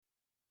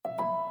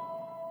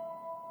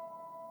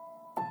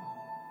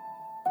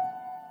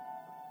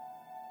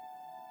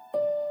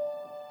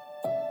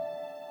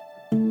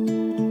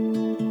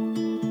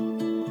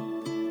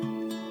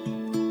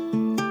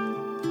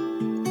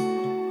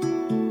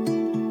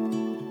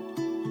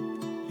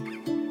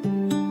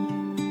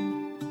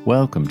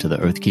Welcome to the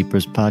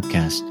Earthkeepers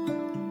podcast.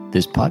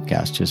 This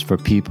podcast is for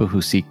people who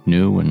seek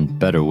new and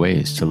better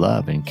ways to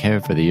love and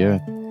care for the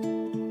earth.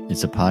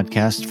 It's a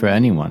podcast for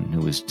anyone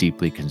who is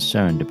deeply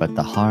concerned about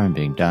the harm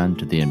being done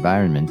to the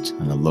environment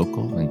on a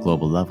local and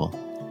global level.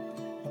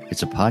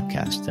 It's a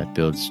podcast that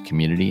builds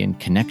community and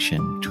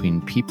connection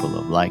between people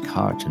of like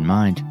heart and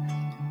mind,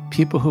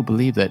 people who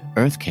believe that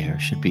earth care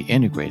should be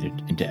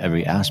integrated into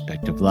every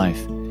aspect of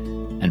life,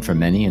 and for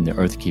many in the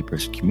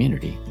Earthkeepers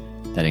community,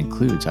 that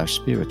includes our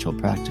spiritual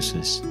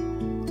practices.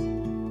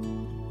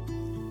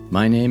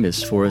 My name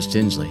is Forrest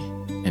Inslee,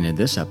 and in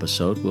this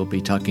episode we'll be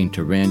talking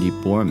to Randy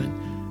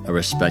Borman, a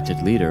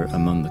respected leader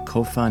among the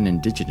Kofan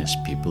indigenous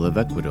people of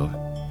Ecuador.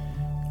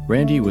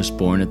 Randy was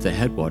born at the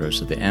headwaters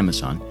of the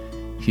Amazon.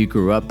 He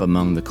grew up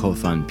among the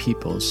Kofan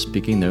peoples,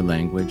 speaking their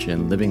language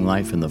and living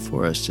life in the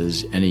forest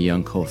as any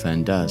young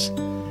Kofan does.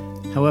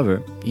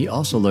 However, he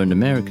also learned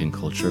American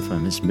culture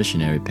from his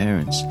missionary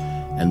parents,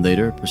 and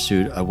later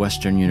pursued a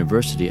Western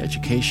university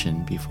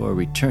education before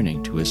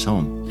returning to his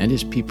home and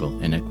his people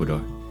in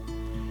Ecuador.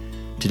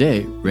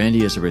 Today,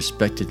 Randy is a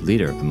respected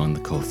leader among the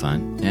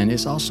Kofan and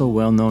is also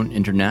well known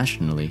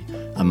internationally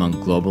among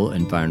global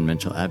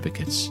environmental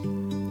advocates.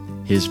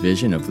 His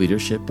vision of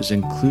leadership is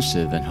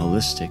inclusive and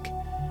holistic.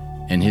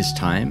 In his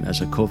time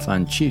as a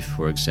Kofan chief,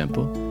 for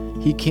example,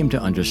 he came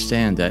to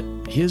understand that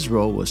his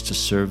role was to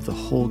serve the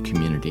whole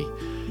community,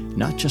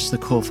 not just the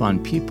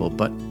Kofan people,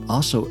 but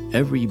also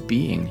every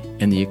being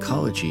in the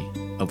ecology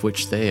of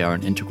which they are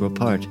an integral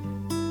part.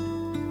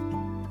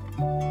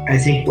 I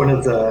think one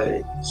of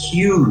the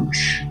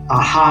huge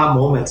aha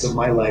moments of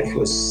my life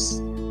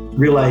was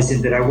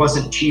realizing that I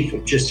wasn't chief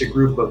of just a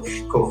group of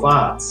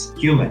Kofans,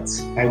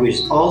 humans. I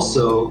was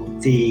also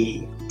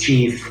the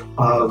chief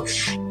of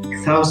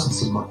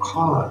thousands of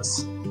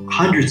macaws,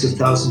 hundreds of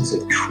thousands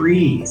of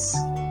trees.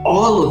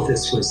 All of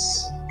this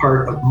was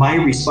part of my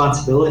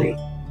responsibility.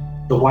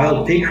 The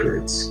wild pig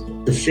herds,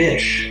 the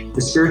fish,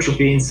 the spiritual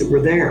beings that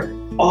were there.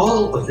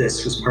 All of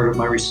this was part of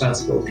my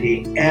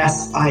responsibility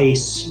as I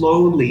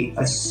slowly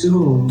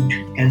assumed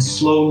and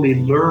slowly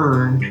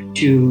learned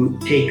to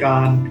take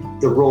on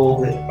the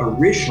role that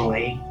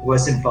originally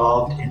was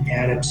involved in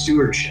Adam's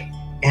stewardship.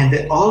 And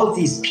that all of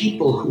these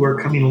people who are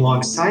coming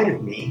alongside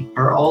of me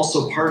are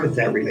also part of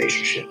that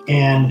relationship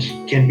and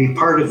can be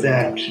part of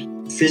that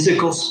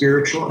physical,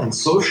 spiritual, and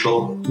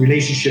social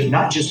relationship,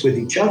 not just with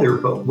each other,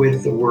 but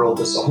with the world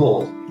as a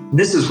whole. And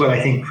this is what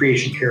I think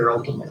creation care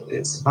ultimately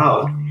is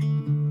about.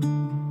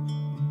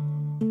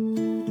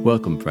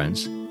 Welcome,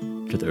 friends,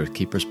 to the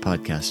Earthkeepers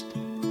podcast.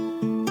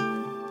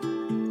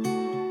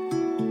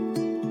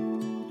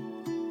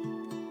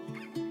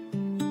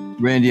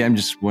 Randy, I'm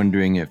just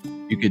wondering if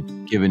you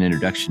could give an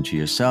introduction to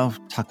yourself,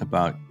 talk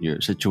about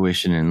your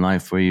situation in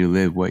life, where you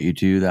live, what you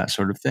do, that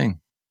sort of thing.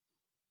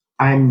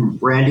 I'm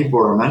Randy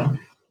Borman.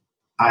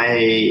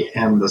 I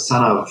am the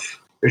son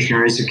of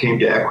missionaries who came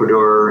to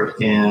Ecuador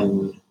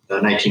in the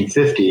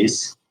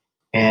 1950s,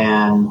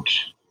 and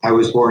I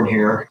was born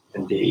here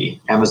in the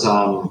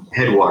Amazon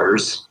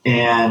headwaters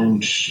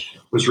and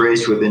was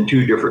raised within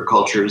two different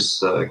cultures,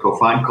 the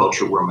Kofan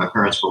culture where my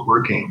parents were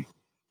working,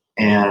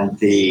 and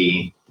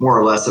the more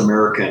or less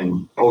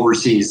American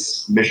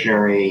overseas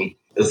missionary,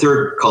 the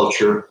third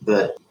culture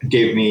that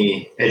gave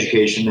me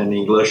education in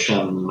English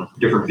and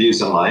different views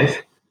in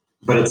life.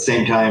 But at the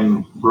same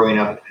time, growing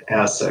up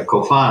as a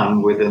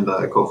Kofan within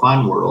the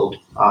Kofan world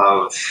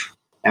of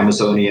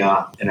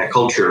Amazonia in a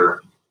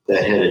culture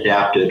that had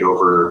adapted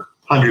over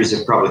hundreds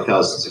of probably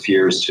thousands of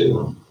years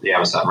to the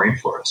Amazon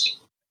rainforest.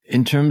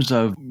 In terms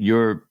of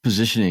your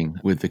positioning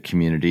with the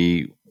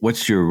community,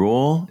 what's your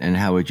role and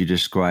how would you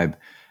describe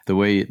the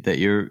way that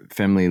your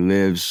family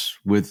lives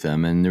with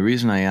them? And the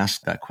reason I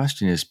ask that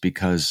question is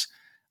because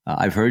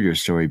I've heard your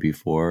story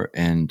before,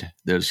 and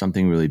there's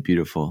something really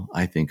beautiful,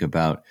 I think,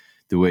 about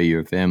the way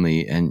your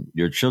family and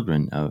your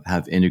children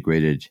have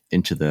integrated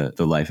into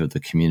the life of the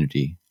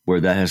community, where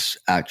that is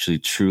actually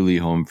truly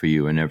home for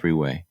you in every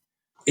way.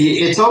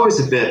 It's always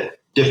a bit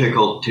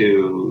difficult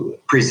to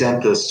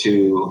present this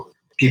to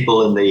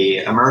people in the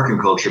American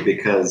culture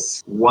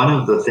because one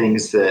of the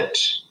things that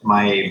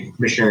my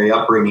missionary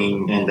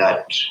upbringing and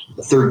that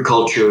third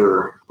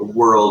culture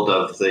world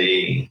of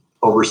the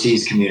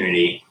overseas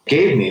community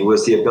gave me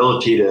was the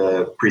ability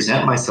to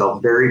present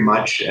myself very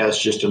much as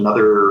just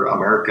another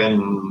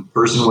American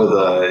person with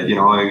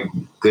a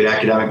good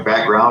academic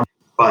background.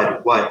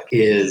 But what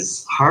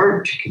is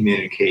hard to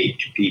communicate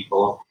to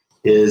people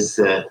is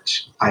that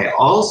I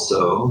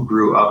also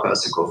grew up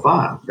as a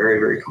Kofan, very,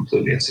 very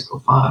completely as a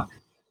Kofan.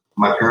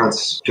 My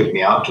parents took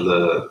me out to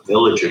the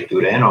village of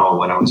Tureno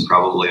when I was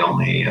probably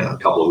only a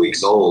couple of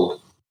weeks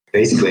old.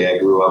 Basically, I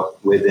grew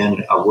up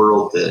within a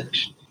world that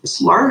has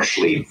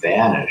largely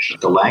vanished.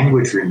 The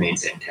language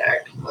remains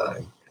intact.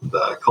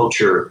 The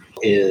culture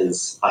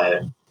is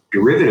a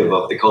derivative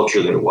of the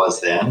culture that it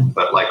was then,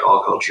 but like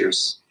all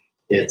cultures,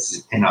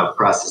 it's in a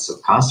process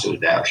of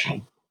constant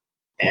adaptation.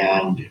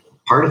 And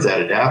part of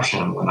that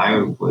adaptation, when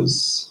I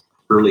was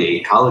early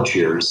college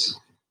years,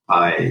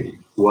 I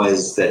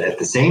was that at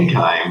the same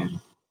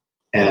time,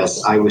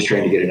 as I was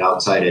trying to get an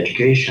outside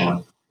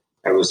education,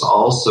 I was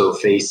also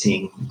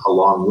facing,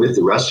 along with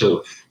the rest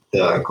of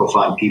the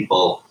Kofan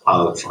people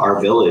of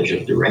our village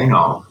of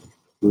Durango,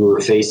 we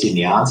were facing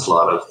the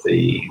onslaught of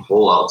the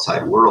whole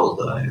outside world.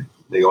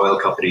 The oil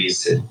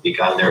companies had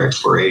begun their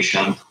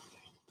exploration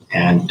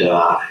and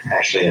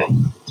actually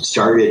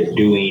started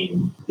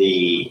doing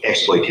the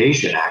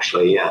exploitation,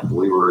 actually. And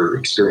we were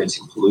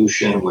experiencing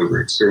pollution. We were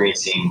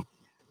experiencing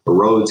the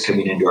roads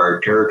coming into our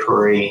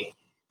territory.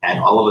 And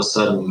all of a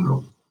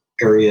sudden,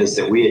 areas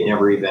that we had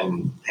never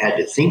even had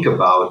to think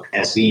about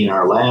as being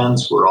our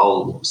lands were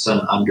all of a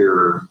sudden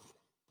under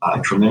a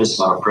tremendous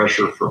amount of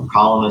pressure from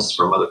colonists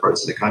from other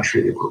parts of the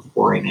country that were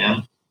pouring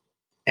in.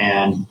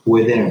 And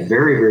within a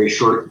very, very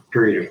short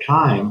period of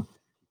time,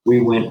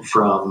 we went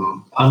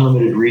from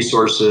unlimited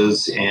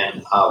resources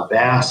and a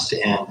vast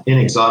and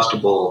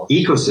inexhaustible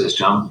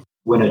ecosystem.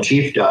 When a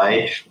chief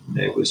died,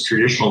 it was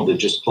traditional to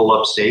just pull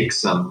up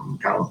stakes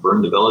and kind of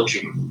burn the village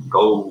and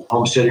go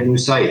homestead a new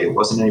site. It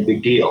wasn't any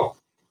big deal.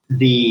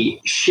 The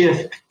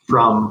shift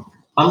from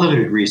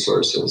unlimited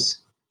resources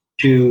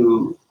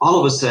to all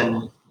of a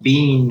sudden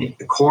being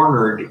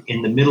cornered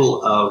in the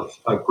middle of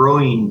a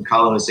growing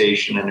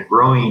colonization and a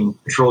growing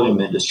petroleum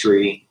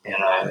industry and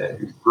a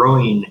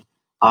growing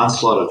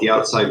onslaught of the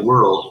outside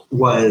world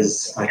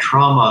was a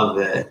trauma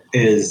that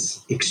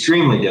is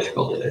extremely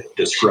difficult to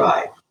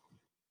describe.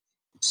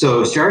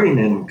 So starting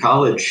in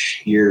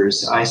college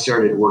years, I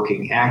started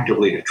working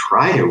actively to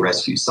try to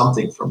rescue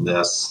something from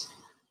this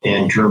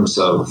in terms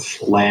of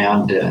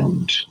land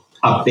and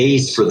a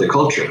base for the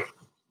culture.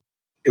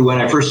 When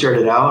I first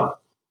started out,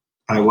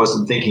 I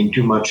wasn't thinking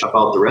too much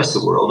about the rest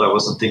of the world. I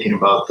wasn't thinking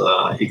about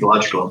the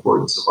ecological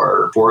importance of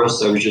our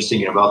forests. I was just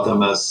thinking about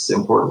them as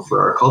important for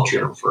our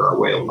culture and for our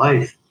way of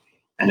life,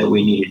 and that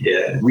we needed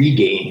to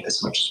regain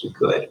as much as we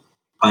could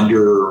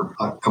under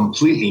a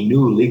completely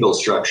new legal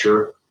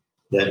structure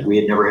that we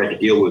had never had to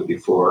deal with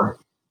before,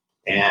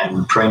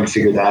 and trying to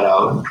figure that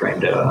out and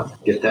trying to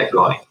get that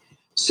going.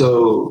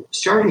 So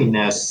starting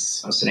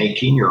as an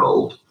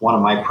 18-year-old, one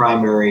of my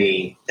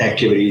primary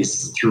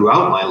activities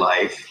throughout my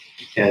life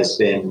has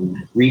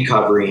been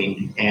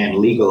recovering and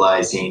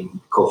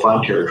legalizing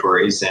Kofan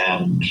territories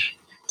and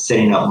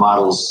setting up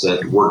models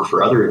that work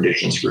for other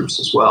indigenous groups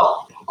as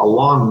well.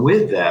 Along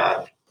with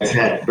that, I've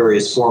had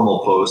various formal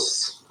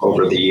posts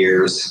over the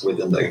years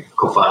within the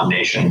Kofan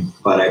Nation,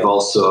 but I've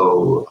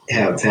also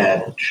have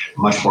had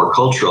much more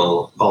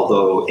cultural,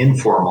 although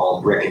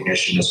informal,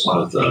 recognition as one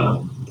of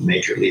the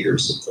major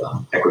leaders of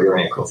the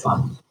Ecuadorian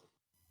Kofan.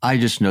 I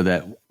just know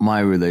that my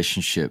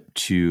relationship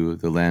to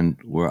the land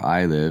where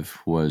I live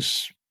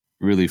was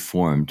really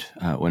formed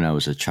when I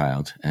was a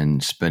child,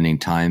 and spending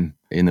time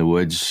in the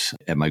woods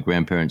at my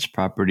grandparents'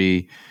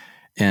 property.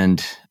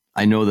 And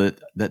I know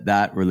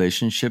that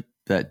relationship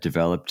that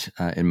developed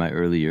in my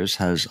early years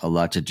has a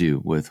lot to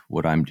do with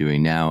what I'm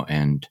doing now,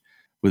 and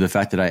with the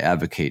fact that I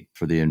advocate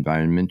for the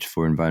environment,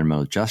 for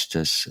environmental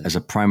justice as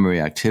a primary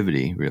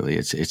activity. Really,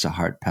 it's a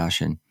heart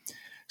passion.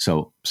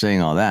 So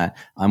saying all that,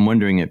 I'm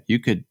wondering if you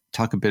could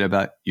talk a bit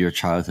about your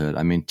childhood.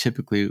 I mean,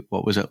 typically,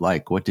 what was it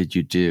like? What did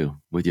you do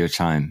with your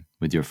time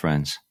with your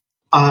friends?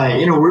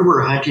 We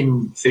were a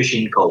hunting,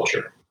 fishing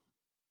culture.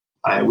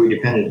 We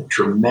depended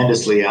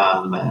tremendously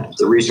on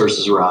the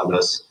resources around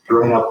us.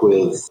 Growing up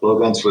with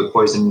blowguns with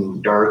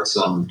poison darts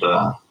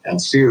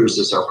and spears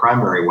as our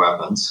primary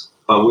weapons.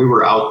 But we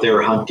were out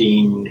there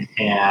hunting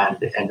and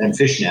then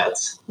fish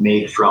nets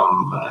made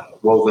from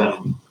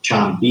woven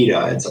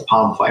chambita. It's a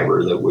palm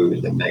fiber that we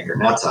would then make our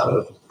nets out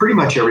of. Pretty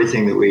much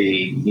everything that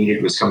we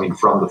needed was coming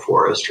from the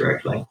forest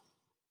directly.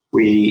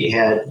 We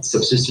had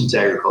subsistence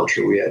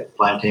agriculture. We had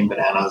plantain,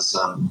 bananas,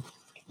 and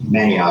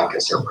manioc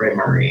as our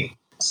primary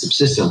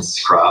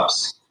subsistence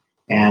crops.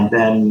 And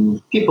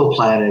then people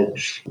planted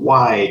a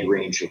wide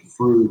range of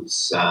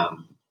fruits,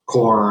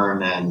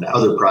 corn, and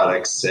other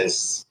products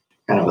as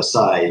kind of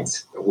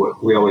asides.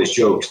 We always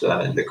joked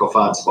that the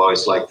Kofans have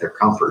always liked their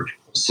comfort.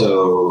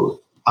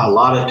 So a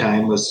lot of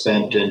time was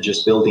spent in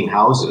just building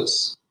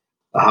houses.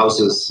 The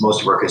houses,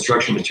 most of our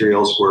construction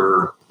materials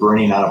were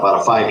running on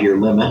about a 5-year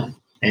limit.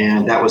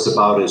 And that was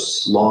about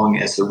as long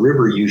as the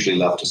river usually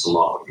left us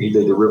alone.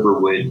 Either the river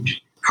would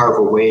carve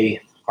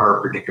away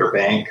our particular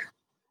bank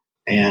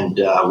and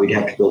we'd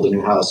have to build a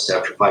new house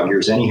after 5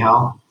 years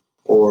anyhow,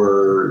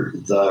 or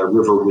the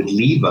river would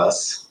leave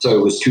us. So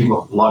it was too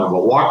long of a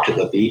walk to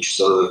the beach.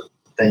 So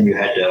then you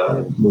had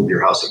to move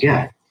your house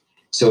again.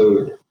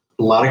 So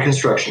a lot of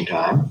construction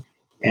time.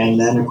 And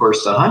then, of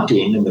course, the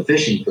hunting and the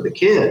fishing for the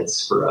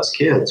kids, for us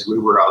kids, we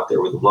were out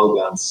there with the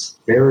blowguns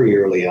very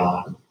early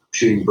on,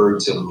 shooting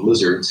birds and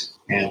lizards.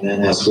 And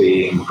then as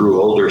we grew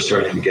older,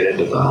 starting to get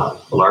into the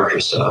larger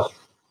stuff,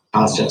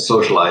 constant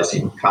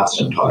socializing,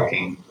 constant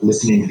talking,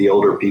 listening to the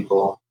older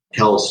people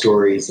tell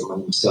stories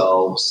among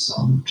themselves.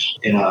 And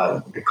in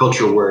a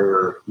culture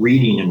where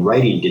reading and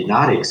writing did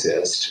not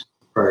exist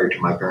prior to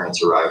my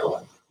parents'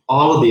 arrival,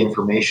 all of the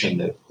information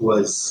that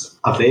was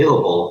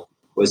available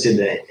was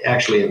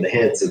actually in the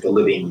heads of the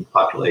living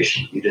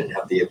population. You didn't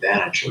have the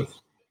advantage of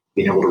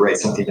being able to write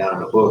something down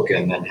in a book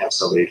and then have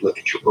somebody look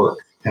at your book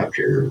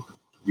after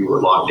you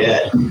were long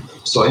dead.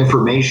 So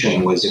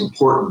information was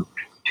important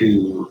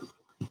to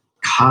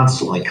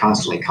constantly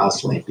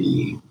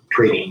be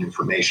trading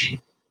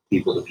information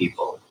people to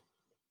people.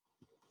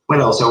 What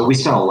else? So we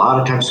spent a lot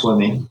of time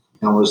swimming.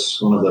 That was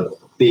one of the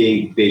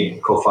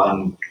big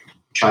Kofan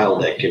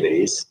child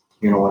activities.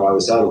 When I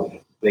was out of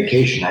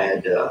vacation, I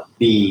had to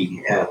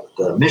be at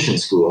the mission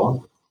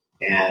school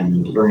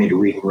and learning to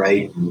read and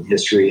write and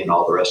history and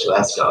all the rest of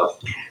that stuff.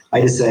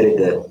 I decided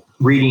that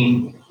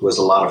reading was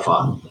a lot of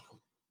fun.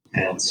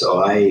 And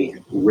so I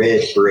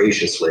read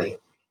voraciously.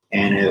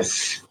 And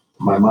if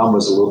my mom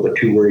was a little bit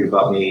too worried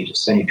about me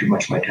spending too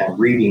much of my time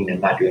reading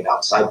and not doing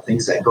outside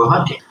things, I'd go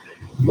hunting.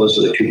 Those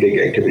are the two big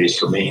activities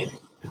for me.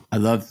 I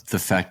love the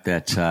fact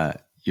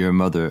that your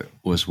mother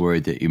was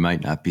worried that you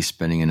might not be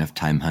spending enough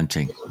time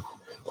hunting.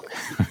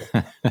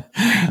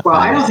 Well,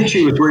 I don't think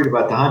she was worried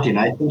about the hunting.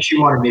 I think she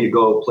wanted me to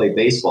go play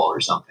baseball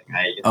or something.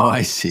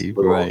 I see.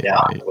 Right.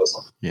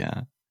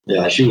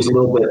 Yeah, she was a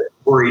little bit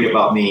worried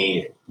about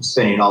me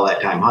spending all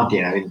that time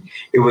hunting. I mean,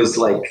 it was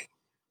like,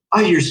 oh,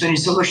 you're spending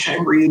so much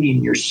time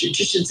reading. You're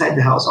just inside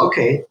the house.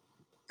 Okay.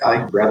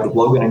 I grab the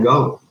blowgun and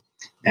go.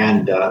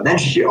 And then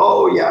she,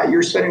 oh, yeah,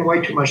 you're spending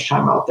way too much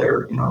time out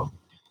there, Well,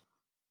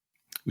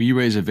 you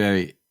raise a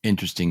very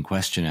interesting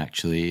question,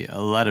 actually.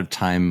 A lot of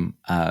time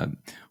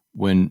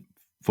when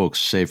folks,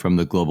 say, from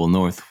the global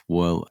north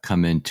will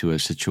come into a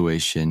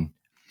situation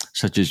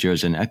such as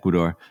yours in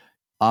Ecuador,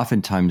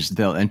 oftentimes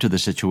they'll enter the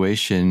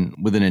situation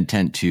with an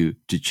intent to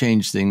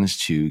change things,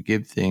 to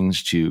give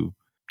things, to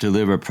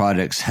deliver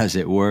products, as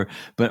it were.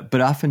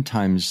 But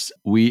oftentimes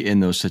we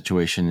in those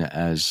situations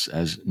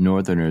as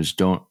Northerners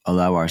don't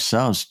allow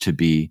ourselves to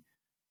be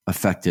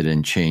affected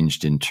and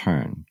changed in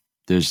turn.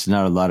 There's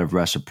not a lot of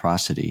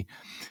reciprocity.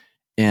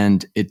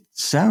 And it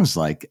sounds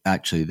like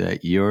actually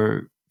that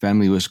your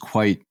family was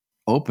quite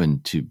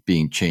open to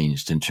being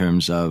changed in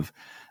terms of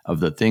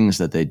the things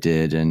that they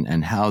did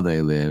and how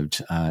they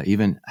lived,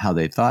 even how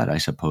they thought, I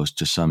suppose,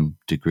 to some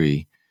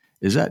degree.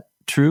 Is that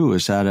true?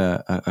 Is that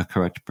a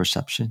correct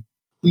perception?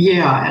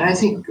 Yeah, and I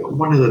think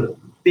one of the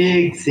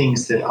big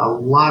things that a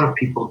lot of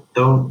people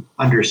don't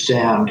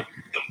understand,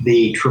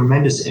 the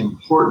tremendous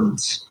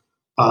importance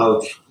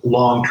of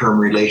long-term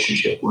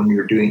relationship when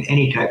you're doing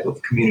any type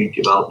of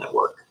community development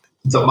work.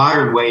 The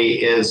modern way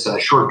is a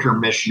short-term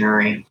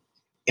missionary,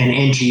 an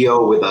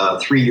NGO with a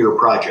 3-year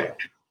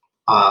project,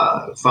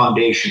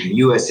 foundation,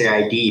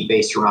 USAID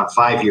based around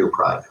 5-year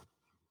project.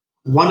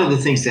 One of the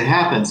things that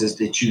happens is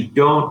that you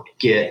don't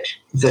get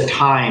the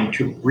time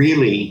to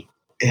really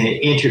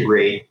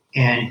integrate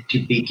and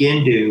to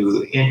begin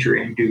to enter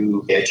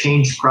into a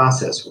change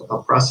process, a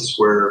process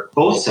where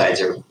both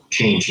sides are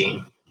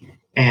changing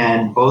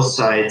and both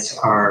sides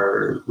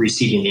are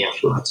receiving the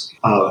influence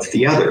of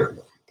the other.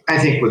 I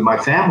think with my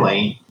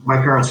family, my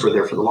parents were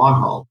there for the long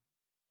haul.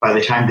 By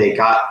the time they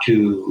got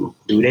to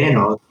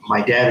Lureno,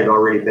 my dad had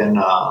already been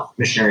a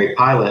missionary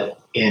pilot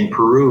in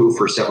Peru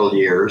for several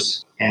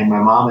years, and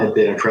my mom had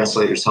been a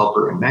translator's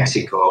helper in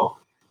Mexico.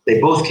 They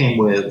both came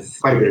with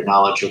quite a bit of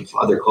knowledge of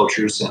other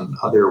cultures and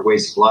other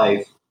ways of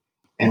life.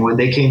 And when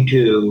they came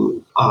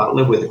to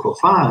live with the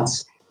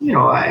Kofans,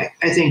 I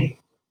think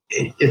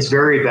it's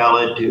very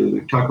valid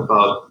to talk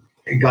about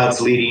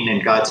God's leading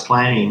and God's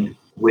planning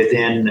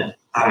within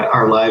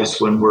our lives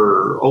when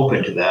we're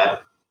open to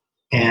that.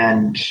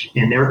 And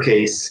in their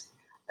case,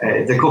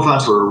 the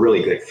Kofans were a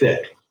really good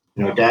fit.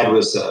 Dad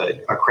was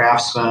a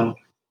craftsman,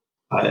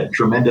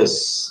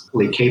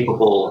 tremendously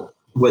capable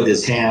with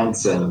his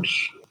hands and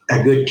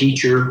a good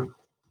teacher.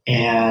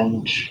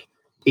 And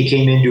he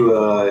came into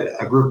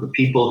a group of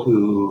people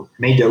who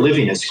made their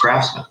living as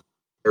craftsmen.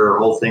 Their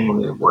whole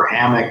thing were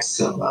hammocks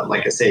and,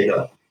 like I say,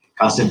 the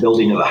constant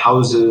building of the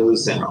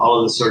houses and all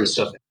of this sort of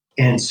stuff.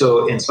 And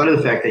so in spite of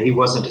the fact that he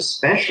wasn't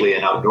especially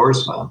an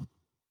outdoorsman,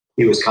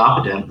 he was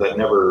competent, but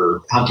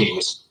hunting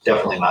was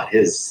definitely not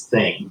his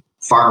thing.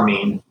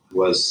 Farming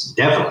was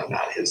definitely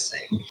not his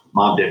thing.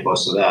 Mom did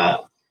most of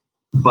that.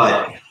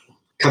 But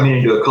coming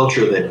into a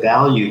culture that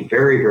valued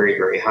very, very,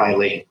 very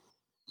highly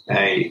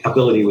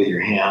ability with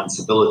your hands,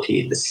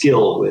 the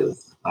skill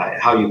with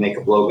how you make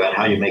a blowgun,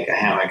 how you make a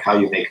hammock, how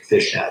you make a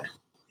fish net,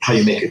 how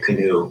you make a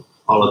canoe,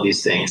 all of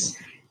these things.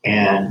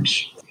 And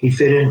he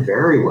fit in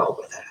very well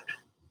with that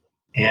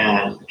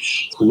and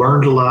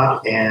learned a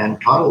lot and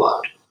taught a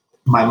lot.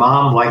 My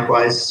mom,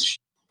 likewise,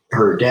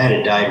 her dad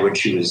had died when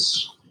she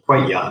was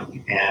quite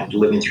young and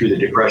living through the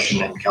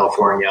Depression in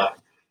California,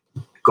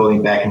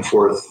 going back and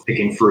forth,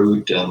 picking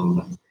fruit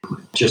and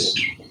just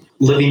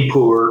living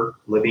poor,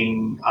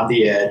 living on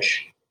the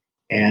edge,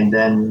 and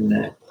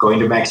then going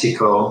to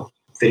Mexico,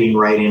 fitting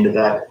right into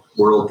that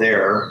world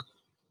there,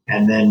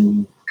 and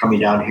then coming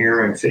down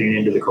here and fitting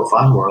into the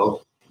Kofan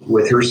world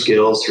with her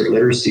skills, her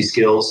literacy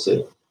skills,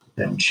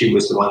 and she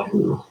was the one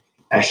who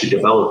actually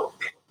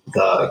developed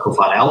the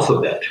Kofan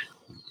alphabet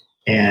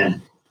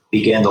and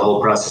began the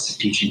whole process of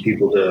teaching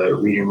people to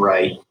read and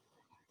write.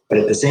 But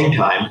at the same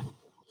time,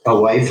 a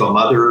wife, a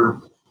mother,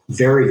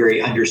 very,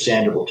 very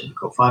understandable to the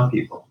Kofan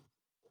people.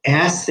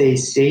 As they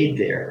stayed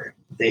there,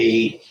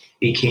 they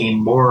became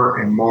more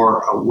and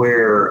more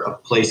aware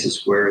of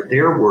places where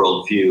their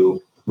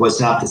worldview was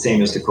not the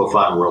same as the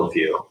Kofan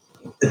worldview.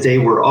 They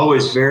were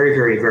always very,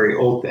 very, very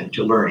open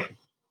to learning.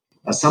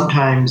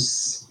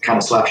 Sometimes kind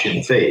of slaps you in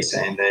the face.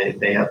 And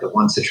they had the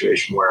one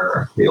situation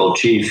where the old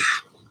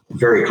chief,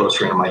 very close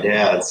friend of my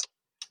dad's,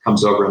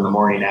 comes over in the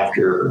morning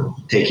after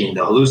taking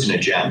the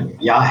hallucinogen,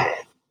 Yahe.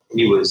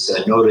 He was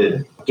a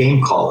noted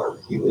game caller.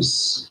 He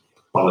was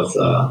one of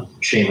the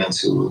shamans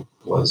who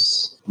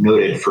was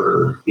noted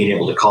for being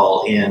able to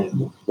call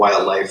in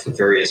wildlife of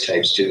various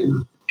types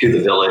to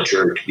the village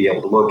or to be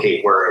able to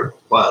locate where it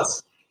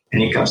was.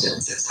 And he comes in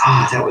and says,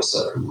 that was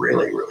a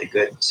really, really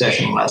good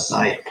session last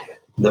night.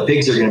 The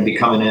pigs are going to be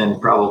coming in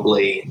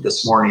probably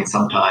this morning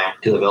sometime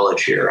to the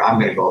village here. I'm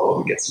going to go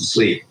home and get some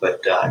sleep,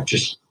 but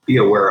just be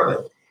aware of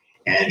it.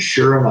 And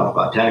sure enough,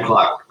 about 10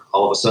 o'clock,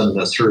 all of a sudden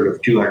this herd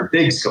of 200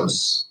 pigs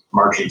comes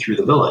marching through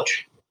the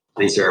village.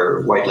 These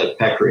are white-lipped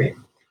peccary.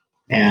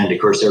 And, of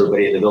course,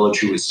 everybody in the village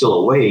who was still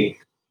awake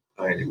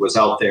was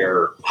out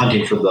there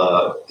hunting for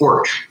the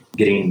porch,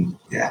 getting,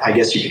 I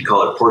guess you could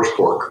call it porch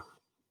pork.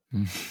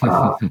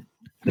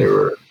 They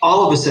were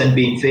all of a sudden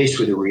being faced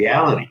with a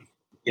reality,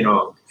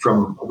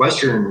 from a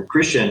Western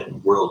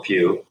Christian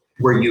worldview,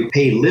 where you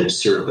pay lip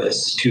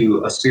service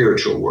to a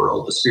spiritual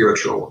world, a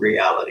spiritual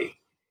reality.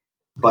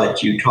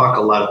 But you talk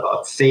a lot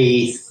about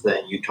faith,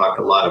 and you talk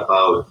a lot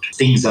about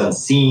things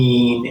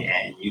unseen,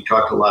 and you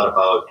talk a lot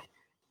about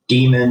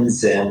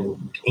demons and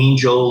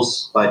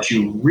angels, but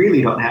you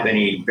really don't have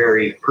any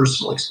very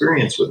personal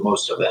experience with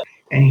most of it.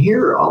 And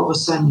here, all of a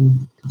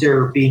sudden,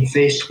 they're being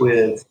faced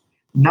with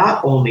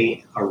not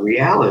only a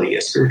reality,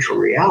 a spiritual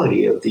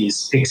reality of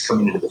these pigs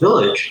coming into the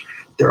village,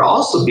 they're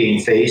also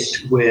being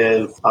faced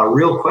with a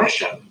real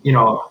question.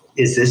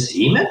 Is this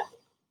demon?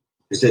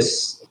 Is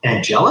this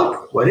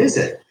angelic? What is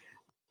it?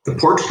 The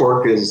porch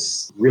pork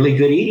is really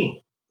good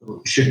eating.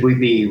 Should we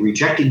be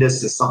rejecting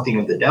this as something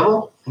of the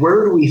devil?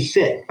 Where do we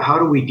fit? How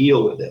do we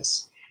deal with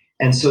this?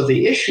 And so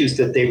the issues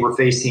that they were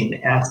facing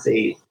as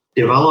they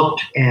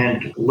developed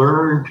and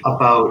learned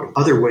about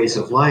other ways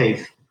of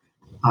life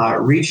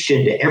reached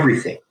into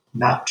everything,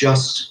 not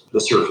just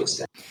the surface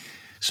thing.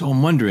 So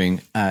I'm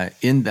wondering,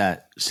 in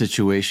that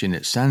situation,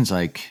 it sounds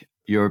like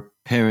your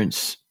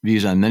parents'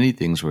 views on many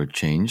things were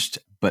changed,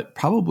 but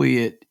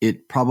probably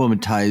it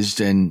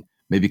problematized and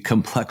maybe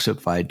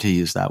complexified, to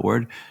use that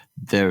word,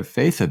 their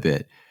faith a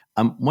bit.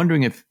 I'm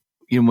wondering if,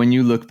 when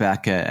you look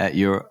back at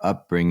your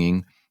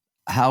upbringing,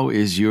 how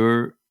is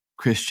your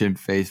Christian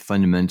faith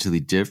fundamentally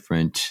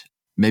different,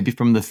 maybe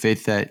from the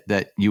faith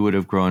that you would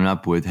have grown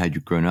up with had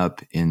you grown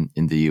up in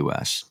the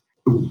U.S.?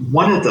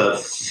 One of the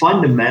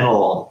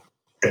fundamental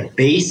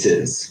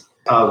bases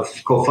of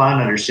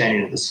Kofan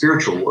understanding of the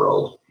spiritual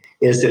world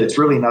is that it's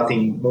really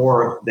nothing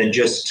more than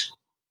just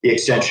the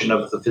extension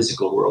of the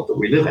physical world that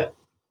we live in.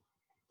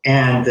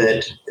 And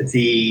that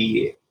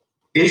the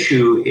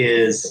issue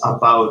is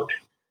about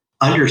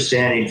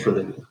understanding for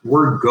the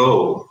word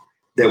go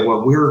that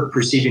what we're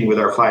perceiving with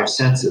our five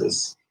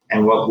senses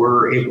and what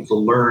we're able to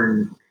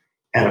learn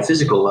at a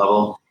physical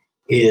level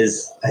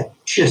is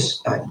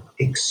just an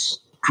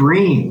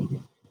extremely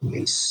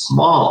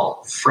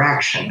small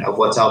fraction of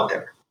what's out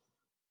there.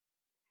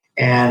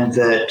 And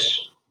that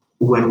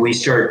when we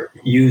start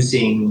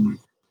using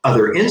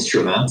other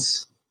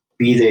instruments,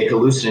 be they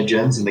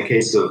hallucinogens in the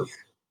case of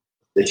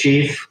the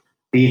chief,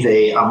 be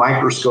they a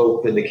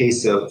microscope in the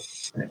case of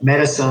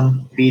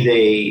medicine, be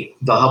they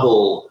the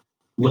Hubble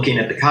looking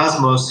at the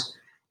cosmos,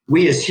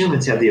 we as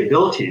humans have the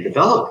ability to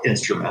develop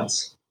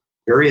instruments,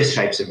 various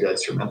types of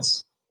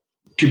instruments,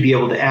 to be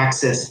able to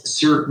access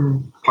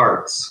certain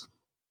parts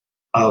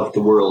of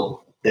the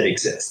world that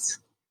exists.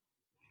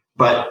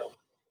 But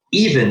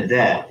even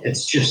then,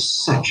 it's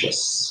just such a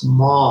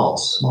small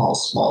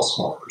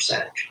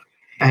percentage.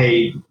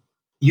 I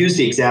use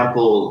the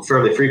example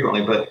fairly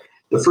frequently, but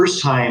the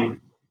first time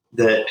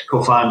that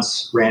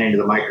Kofans ran into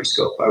the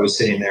microscope, I was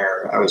sitting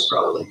there, I was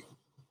probably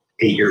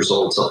 8 years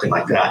old, something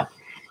like that.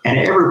 And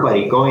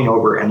everybody going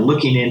over and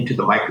looking into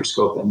the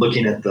microscope and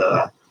looking at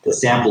the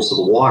samples of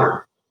the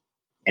water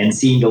and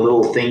seeing the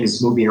little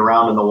things moving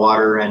around in the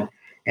water,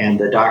 and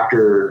the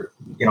doctor,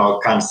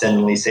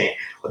 condescendingly saying,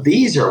 well,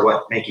 these are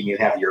what making you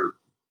have your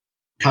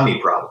tummy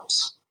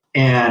problems.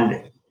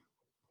 And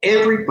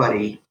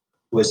everybody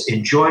was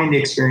enjoying the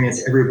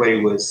experience.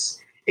 Everybody was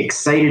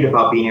excited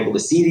about being able to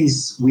see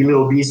these wee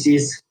little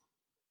beasties.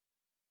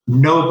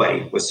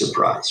 Nobody was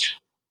surprised.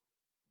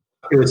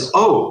 It was,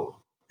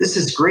 this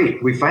is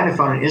great. We finally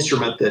found an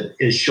instrument that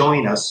is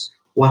showing us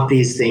what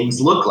these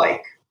things look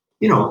like.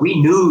 We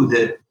knew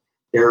that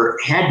there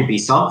had to be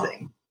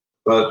something,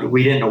 but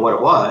we didn't know what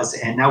it was.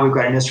 And now we've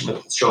got an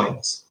instrument that's showing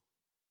us.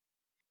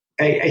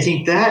 I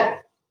think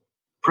that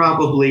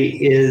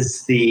probably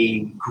is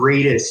the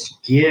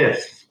greatest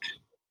gift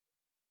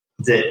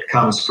that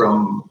comes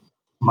from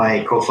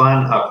my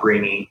Kofan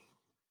upbringing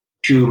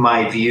to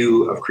my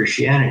view of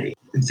Christianity.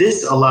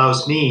 This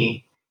allows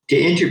me to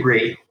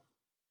integrate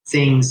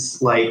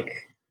things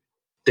like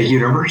the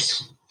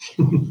universe.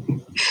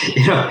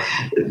 We're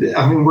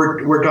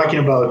talking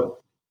about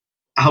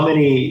how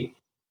many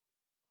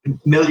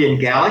million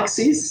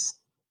galaxies.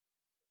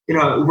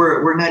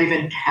 We're not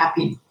even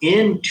tapping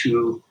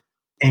into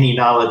any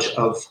knowledge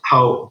of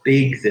how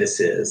big this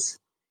is.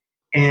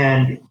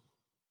 And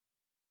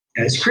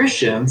as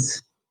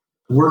Christians,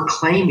 we're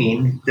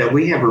claiming that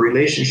we have a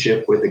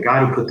relationship with the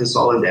God who put this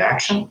all into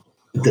action.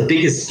 The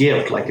biggest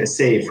gift, like I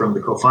say, from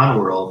the Kofan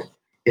world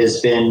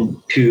has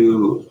been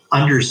to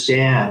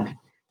understand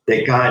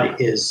that God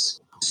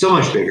is so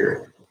much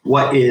bigger.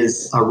 What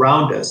is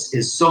around us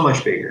is so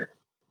much bigger,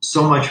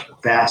 so much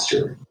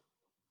vaster.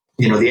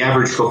 The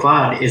average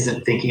Kofan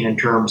isn't thinking in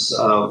terms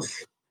of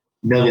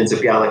millions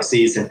of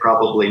galaxies and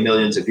probably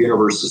millions of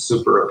universes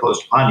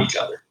superimposed upon each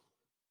other.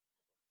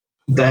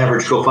 The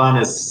average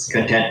Kofan is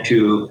content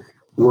to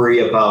worry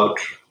about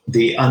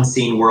the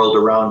unseen world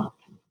around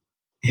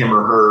him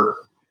or her,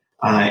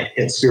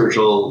 its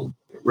spiritual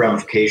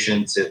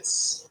ramifications,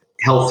 its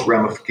health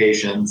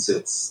ramifications,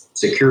 its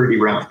security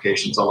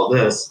ramifications, all of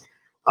this.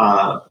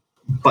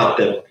 But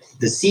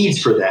the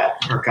seeds for that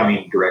are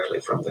coming directly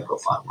from the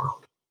Kofan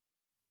world.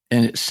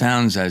 And it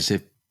sounds as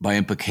if, by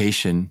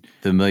implication,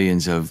 the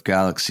millions of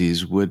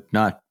galaxies would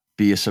not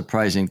be a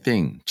surprising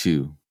thing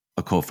to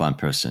a Kofan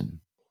person.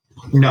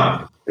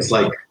 No, it's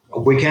like,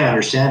 we can't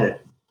understand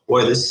it.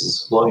 Boy, this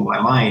is blowing my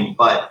mind,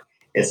 but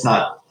it's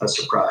not a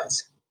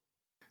surprise.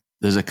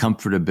 There's a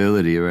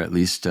comfortability, or at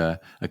least a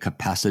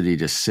capacity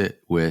to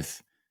sit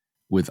with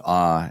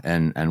awe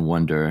and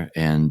wonder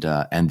and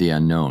the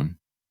unknown.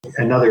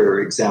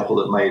 Another example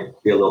that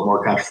might be a little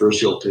more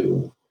controversial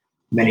to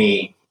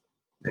many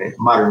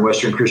modern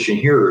Western Christian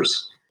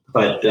hearers,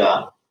 but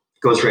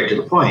goes right to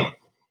the point.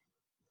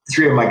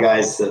 3 of my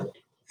guys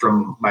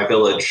from my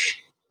village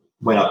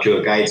went up to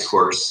a guides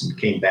course and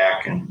came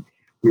back, and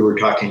we were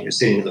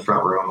sitting in the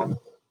front room and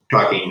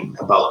talking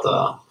about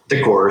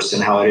the course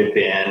and how it had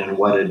been and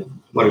what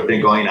had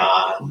been going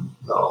on and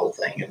the whole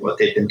thing and what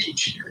they'd been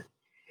teaching her.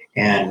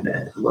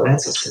 And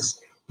Lorenzo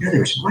says,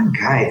 there's one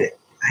guy that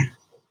I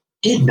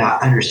did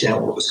not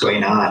understand what was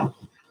going on.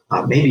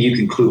 Maybe you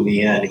can clue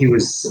me in. He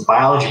was a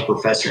biology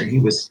professor, and he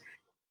was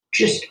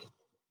just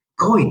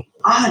going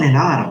on and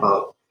on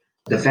about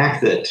the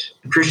fact that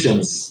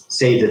Christians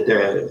say that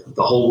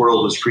the whole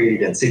world was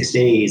created in 6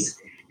 days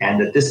and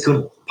that this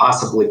couldn't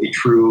possibly be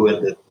true,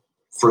 and that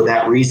for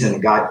that reason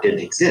God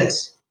didn't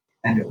exist.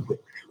 And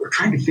we're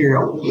trying to figure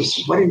out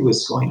what he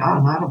was going on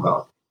and on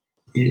about.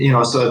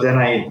 So then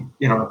I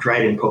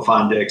tried in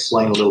Kofan to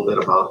explain a little bit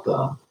about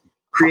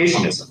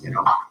creationism.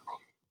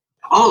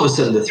 All of a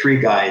sudden, the 3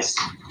 guys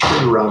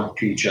turn around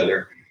to each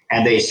other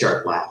and they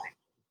start laughing.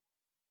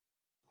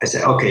 I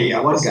said, okay, yeah,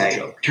 one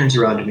guy turns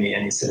around to me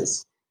and he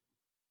says,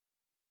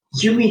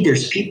 you mean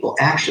there's people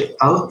actually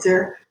out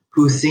there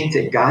who think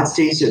that God's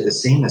days are the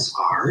same as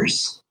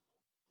ours?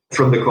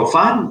 From the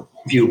Kofan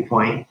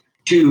viewpoint,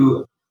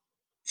 to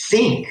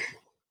think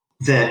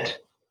that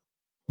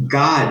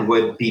God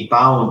would be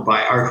bound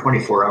by our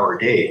 24-hour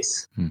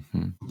days.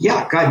 Mm-hmm.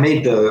 Yeah, God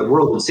made the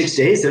world in 6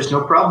 days. There's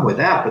no problem with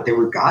that, but they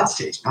were God's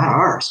days, not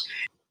ours.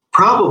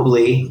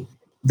 Probably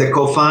the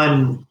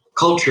Kofan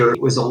culture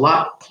was a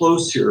lot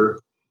closer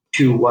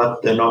to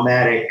what the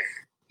nomadic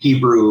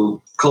Hebrew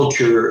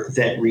culture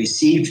that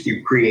received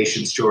the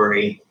creation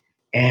story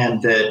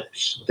and that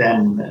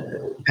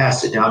then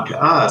passed it down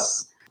to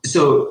us.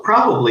 So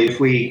probably if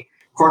we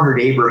cornered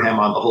Abraham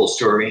on the whole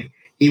story,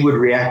 he would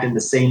react in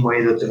the same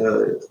way that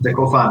the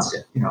Kofans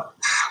did.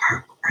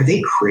 Are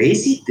they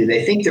crazy? Do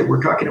they think that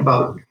we're talking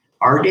about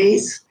our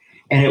days?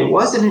 And it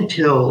wasn't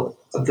until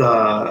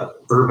the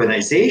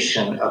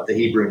urbanization of the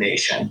Hebrew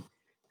nation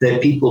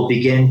that people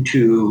begin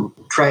to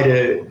try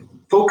to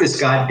focus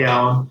God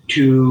down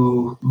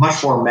to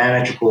much more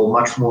manageable,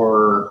 much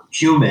more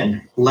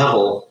human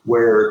level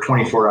where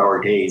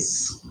 24-hour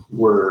days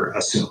were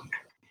assumed.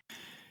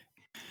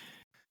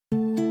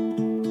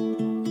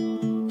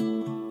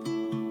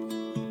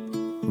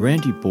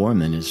 Randy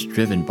Borman is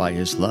driven by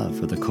his love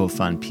for the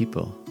Kofan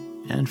people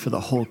and for the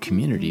whole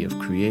community of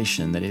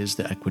creation that is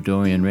the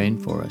Ecuadorian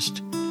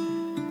rainforest.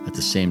 At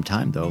the same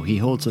time, though, he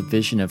holds a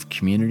vision of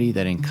community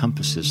that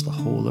encompasses the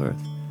whole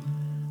earth.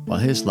 While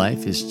his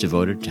life is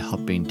devoted to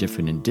helping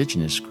different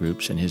indigenous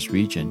groups in his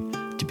region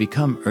to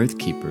become earth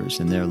keepers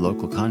in their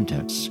local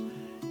contexts,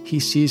 he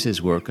sees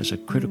his work as a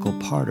critical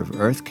part of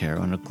earth care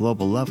on a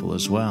global level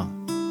as well.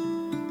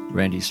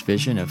 Randy's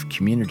vision of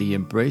community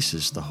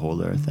embraces the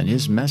whole earth, and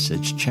his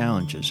message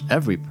challenges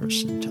every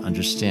person to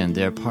understand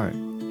their part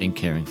in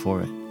caring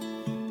for it.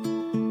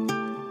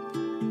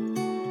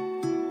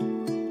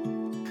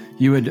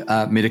 You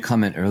had made a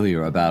comment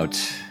earlier about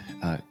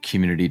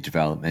community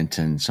development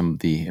and some of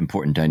the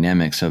important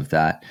dynamics of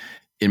that.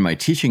 In my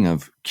teaching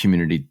of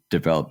community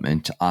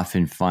development, I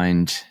often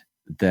find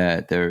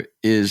that there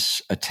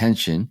is a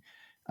tension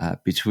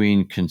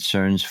between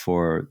concerns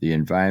for the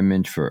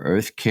environment, for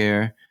earth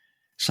care,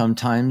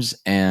 sometimes,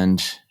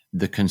 and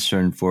the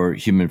concern for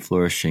human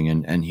flourishing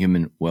and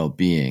human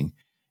well-being.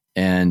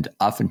 And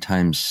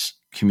oftentimes,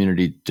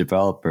 community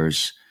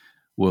developers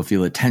will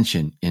feel a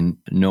tension in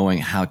knowing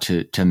how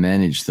to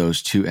manage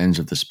those two ends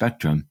of the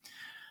spectrum.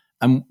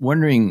 I'm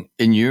wondering,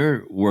 in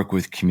your work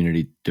with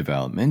community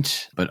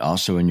development, but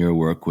also in your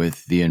work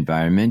with the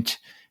environment,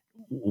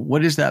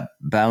 what does that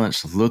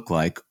balance look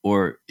like?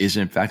 Or is,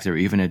 in fact, there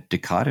even a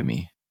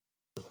dichotomy?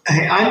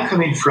 I'm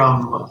coming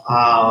from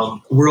a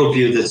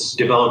worldview that's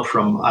developed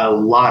from a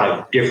lot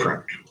of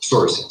different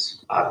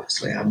sources.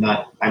 Obviously, I'm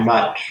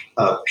not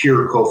a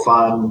pure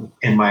Kofan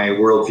in my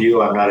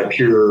worldview. I'm not a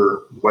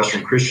pure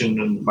Western Christian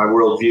in my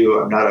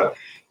worldview. I'm not a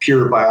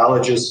pure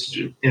biologist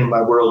in my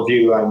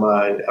worldview. I'm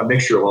a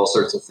mixture of all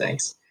sorts of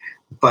things.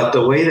 But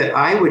the way that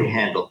I would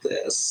handle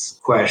this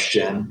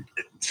question,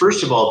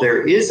 first of all,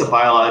 there is a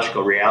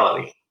biological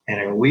reality,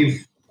 and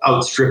we've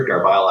outstripped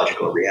our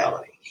biological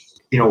reality.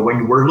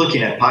 When we're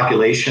looking at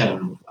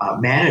population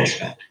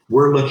management,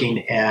 we're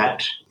looking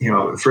at,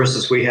 for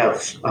instance, we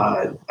have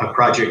a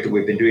project that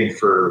we've been doing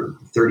for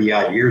 30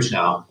 odd years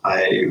now,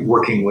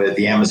 working with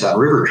the Amazon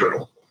river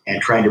turtle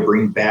and trying to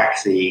bring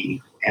back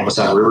the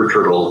Amazon river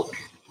turtle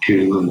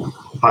to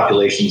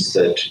populations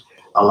that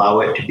allow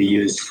it to be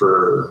used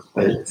for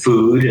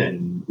food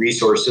and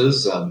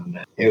resources. And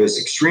it was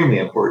extremely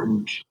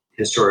important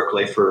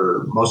historically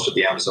for most of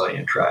the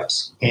Amazonian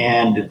tribes.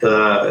 And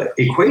the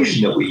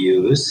equation that we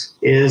use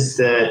is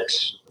that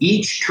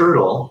each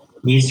turtle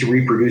needs to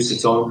reproduce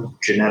its own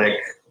genetic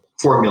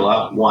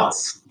formula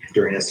once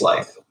during its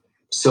life.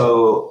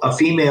 So a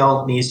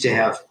female needs to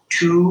have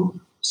 2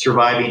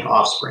 surviving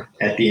offspring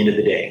at the end of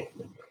the day.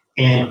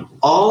 And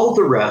all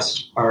the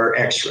rest are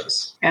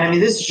extras. And I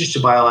mean, this is just a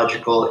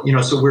biological,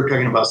 so we're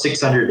talking about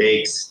 600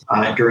 eggs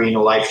during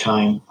a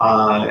lifetime.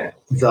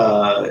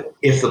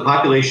 If the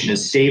population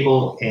is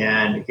stable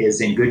and is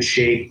in good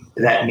shape,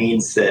 that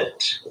means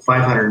that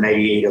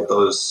 598 of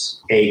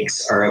those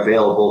eggs are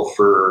available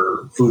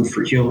for food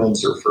for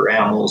humans or for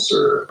animals,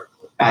 or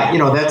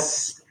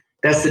that's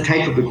the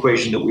type of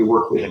equation that we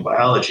work with in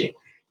biology.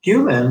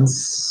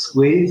 Humans,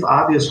 we've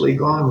obviously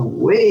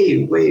gone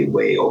way, way,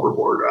 way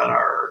overboard on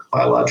our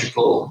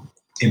biological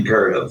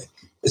imperative.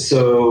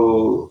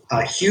 So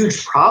a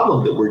huge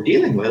problem that we're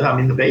dealing with,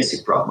 the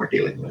basic problem we're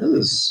dealing with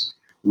is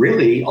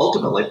really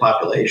ultimately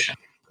population.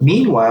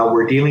 Meanwhile,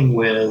 we're dealing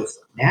with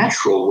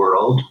natural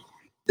world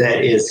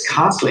that is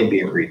constantly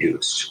being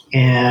reduced.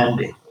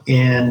 And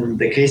in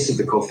the case of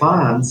the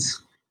Kofans,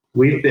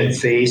 we've been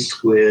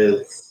faced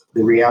with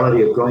the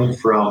reality of going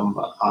from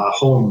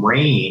home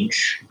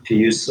range, to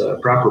use the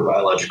proper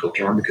biological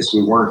term, because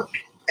we weren't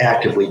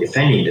actively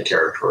defending the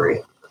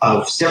territory,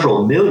 of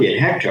several million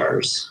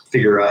hectares.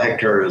 Figure a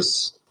hectare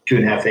is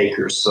 2.5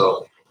 acres,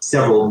 so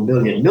several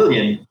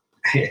million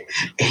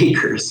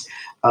acres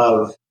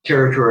of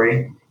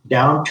territory,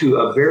 down to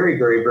a very,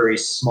 very, very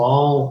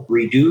small,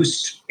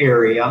 reduced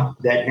area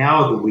that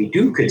now that we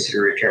do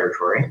consider a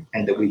territory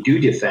and that we do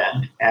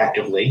defend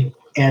actively.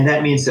 And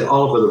that means that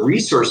all of the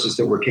resources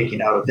that we're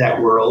taking out of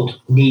that world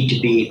need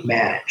to be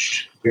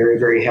managed very,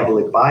 very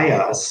heavily by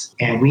us.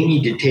 And we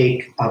need to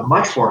take a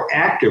much more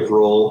active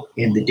role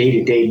in the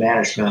day-to-day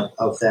management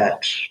of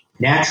that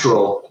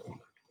natural,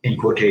 in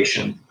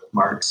quotation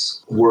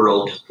marks,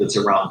 world that's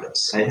around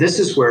us. And this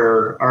is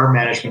where our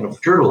management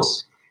of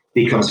turtles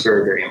becomes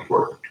very, very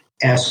important.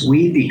 As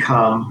we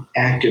become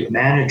active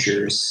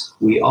managers,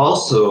 we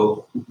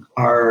also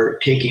are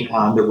taking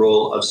on the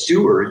role of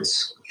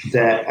stewards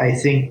that I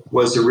think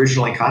was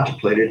originally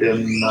contemplated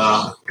in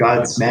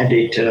God's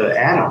mandate to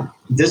Adam.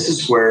 This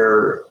is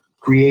where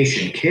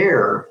creation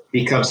care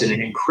becomes an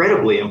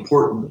incredibly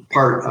important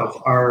part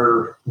of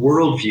our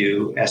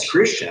worldview as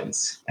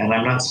Christians. And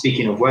I'm not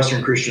speaking of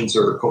Western Christians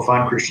or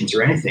Kofan Christians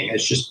or anything.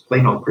 It's just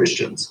plain old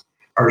Christians.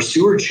 Our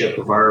stewardship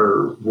of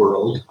our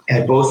world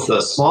at both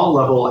the small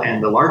level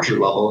and the larger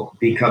level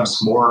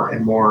becomes more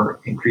and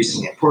more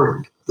increasingly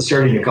important.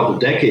 Starting a couple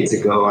of decades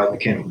ago, I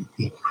became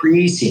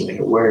increasingly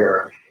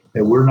aware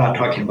that we're not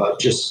talking about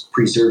just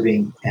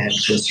preserving and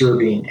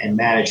conserving and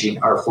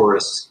managing our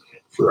forests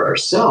for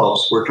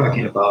ourselves. We're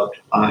talking about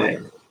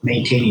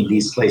maintaining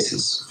these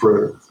places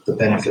for the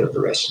benefit of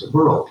the rest of the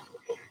world.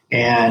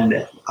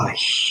 And a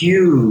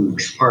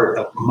huge part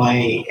of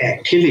my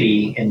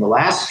activity in the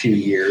last few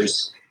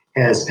years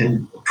has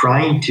been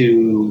trying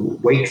to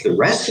wake the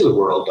rest of the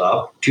world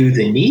up to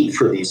the need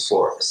for these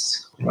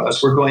forests.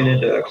 As we're going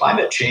into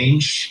climate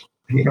change,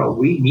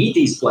 we need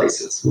these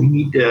places. We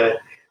need to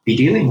be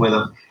dealing with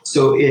them.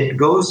 So it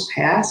goes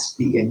past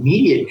the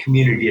immediate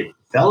community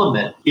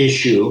development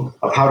issue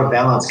of how to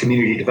balance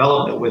community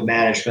development with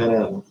management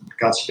and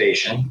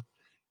conservation,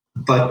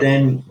 but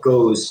then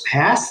goes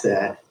past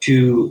that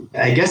to,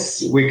 I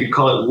guess we could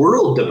call it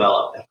world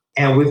development.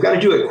 And we've got to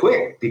do it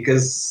quick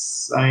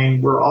because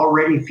we're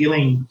already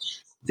feeling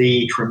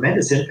the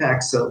tremendous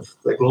impacts of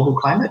the global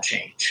climate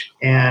change.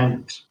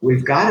 And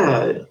we've got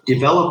to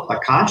develop a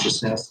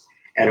consciousness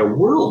at a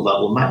world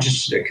level, not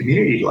just at a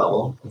community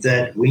level,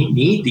 that we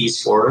need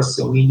these forests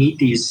and we need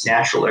these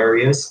natural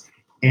areas.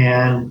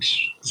 And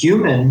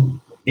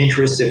human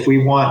interests, if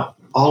we want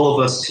all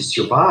of us to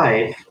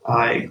survive,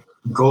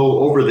 go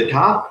over the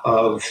top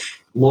of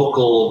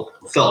local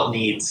felt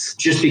needs.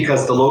 Just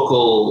because the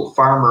local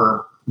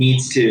farmer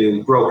needs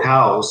to grow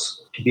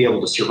cows to be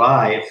able to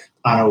survive,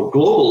 on a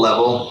global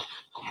level,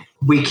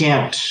 we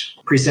can't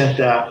present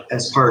that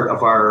as part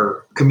of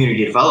our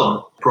community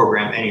development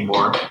program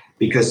anymore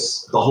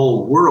because the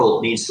whole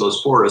world needs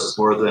those forests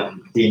more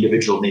than the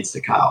individual needs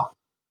the cow.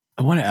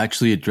 I want to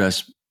actually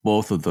address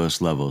both of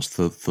those levels,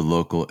 the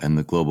local and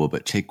the global,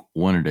 but take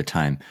one at a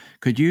time.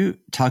 Could you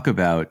talk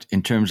about,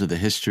 in terms of the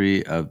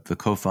history of the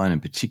COFON in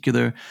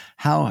particular,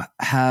 how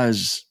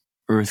has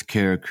earth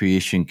care,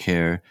 creation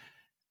care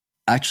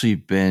actually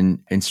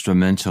been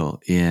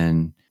instrumental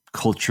in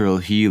cultural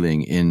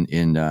healing, in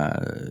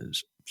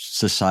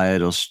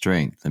societal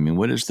strength? I mean,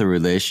 what is the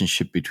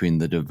relationship between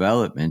the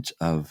development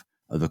of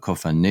the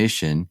COFON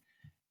nation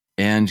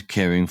and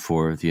caring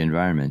for the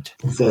environment?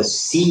 The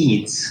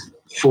seeds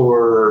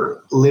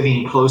for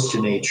living close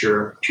to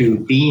nature, to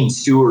being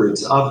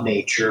stewards of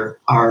nature,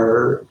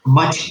 are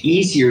much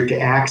easier to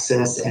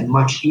access and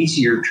much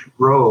easier to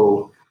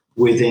grow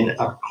within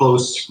a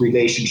close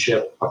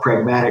relationship, a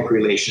pragmatic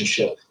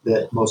relationship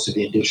that most of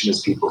the indigenous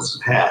peoples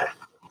have had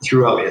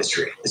throughout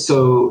history.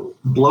 So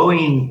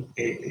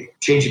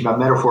changing my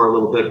metaphor a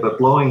little bit, but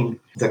blowing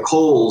the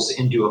coals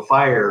into a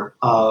fire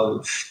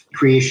of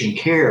creation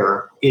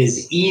care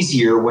is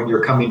easier when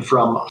you're coming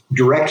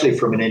directly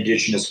from an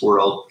indigenous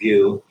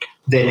worldview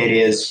than it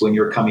is when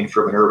you're coming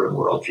from an urban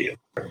worldview.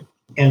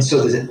 And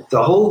so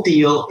the whole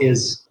deal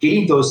is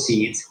getting those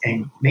seeds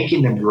and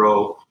making them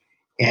grow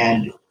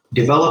and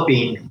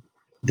developing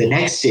the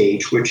next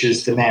stage, which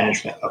is the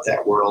management of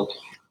that world.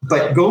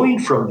 But going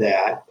from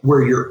that,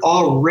 where you're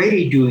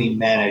already doing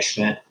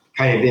management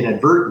kind of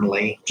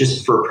inadvertently,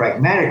 just for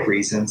pragmatic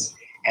reasons,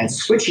 and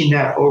switching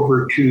that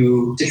over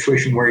to a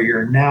situation where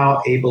you're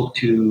now able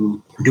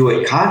to do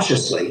it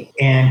consciously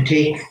and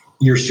take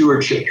your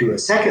stewardship to a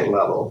second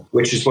level,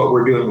 which is what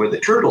we're doing with the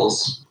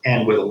turtles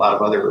and with a lot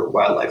of other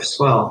wildlife as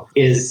well,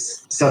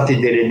 is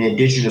something that an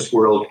indigenous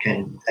world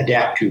can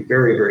adapt to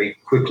very, very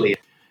quickly.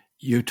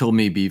 You told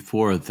me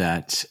before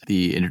that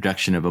the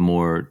introduction of a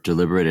more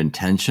deliberate,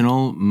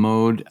 intentional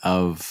mode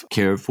of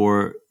care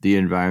for the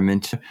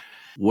environment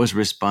was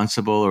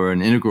responsible, or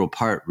an integral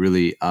part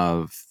really,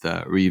 of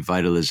the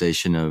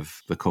revitalization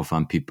of the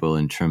COFON people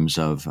in terms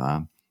of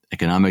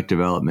economic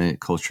development,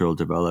 cultural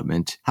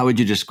development. How would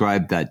you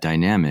describe that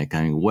dynamic?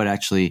 I mean, what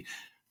actually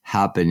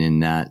happened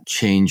in that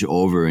change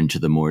over into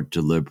the more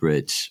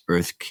deliberate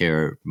earth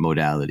care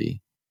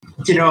modality?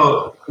 You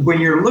know, when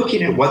you're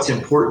looking at what's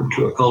important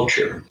to a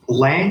culture,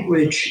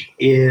 language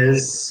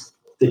is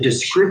the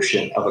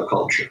description of a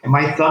culture. And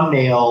my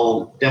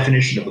thumbnail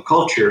definition of a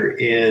culture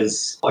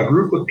is a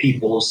group of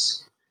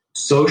people's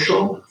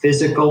social,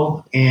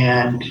 physical,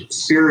 and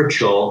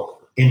spiritual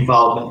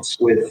involvements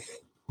with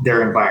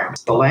their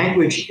environment. The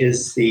language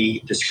is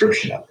the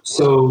description of it,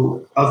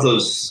 so of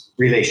those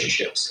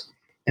relationships.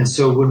 And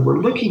so when we're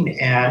looking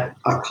at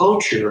a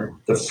culture,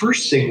 the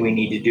first thing we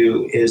need to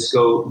do is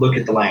go look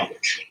at the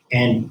language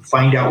and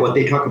find out what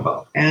they talk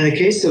about. And in the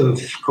case of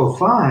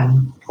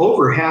COFON,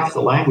 over half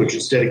the language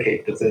is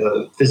dedicated to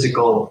the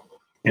physical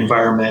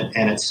environment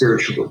and its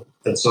spiritual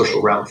and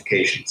social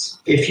ramifications.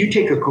 If you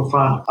take a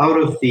COFON out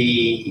of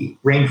the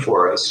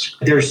rainforest,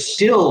 there's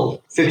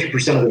still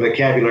 50% of the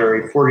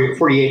vocabulary,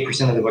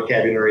 48% of the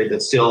vocabulary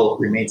that still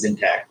remains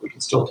intact. We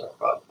can still talk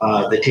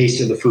about the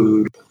taste of the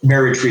food,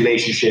 marriage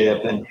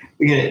relationship, and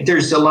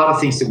there's a lot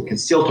of things that we can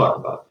still talk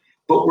about.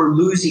 But we're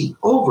losing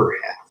over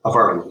half of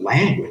our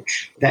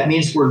language. That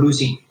means we're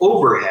losing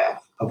over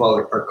half of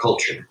our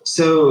culture.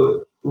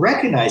 So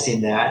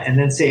recognizing that and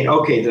then saying,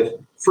 okay, the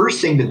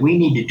first thing that we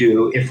need to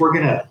do if we're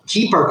going to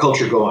keep our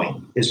culture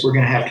going is we're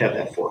going to have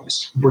that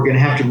forest. We're going to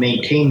have to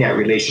maintain that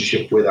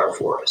relationship with our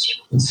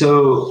forest. And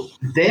so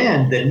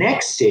then the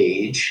next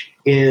stage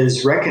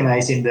is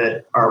recognizing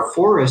that our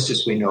forest,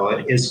 as we know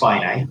it, is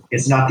finite.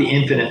 It's not the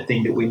infinite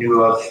thing that we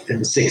knew of in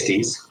the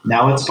 60s.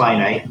 Now it's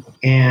finite.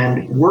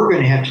 And we're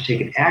going to have to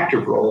take an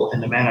active role in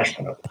the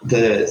management of it.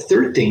 The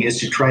third thing is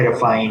to try to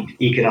find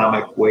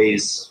economic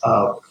ways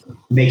of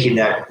making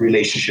that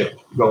relationship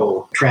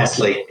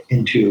translate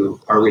into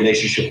our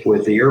relationship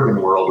with the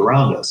urban world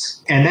around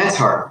us. And that's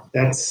hard.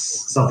 That's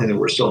something that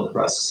we're still in the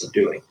process of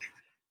doing.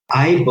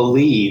 I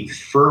believe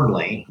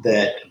firmly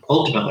that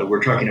ultimately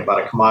we're talking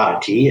about a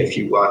commodity, if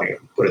you want to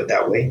put it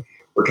that way.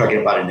 We're talking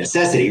about a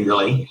necessity,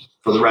 really,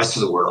 for the rest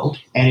of the world,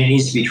 and it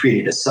needs to be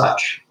treated as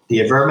such.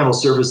 The environmental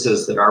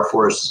services that our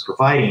forest is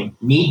providing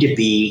need to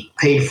be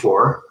paid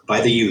for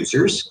by the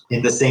users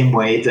in the same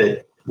way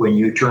that when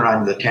you turn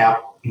on the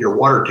tap, your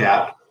water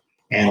tap,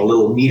 and a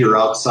little meter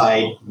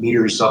outside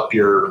meters up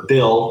your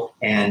bill,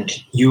 and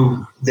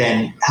you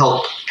then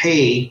help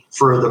pay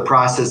for the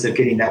process of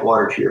getting that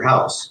water to your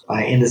house.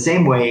 In the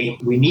same way,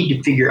 we need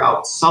to figure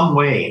out some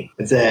way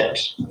that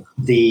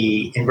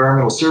the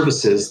environmental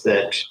services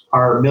that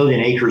our 1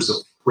 million acres of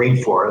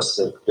rainforest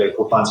that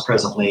COFONs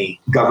presently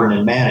govern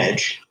and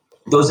manage,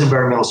 those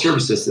environmental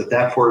services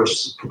that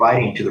forest is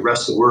providing to the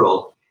rest of the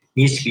world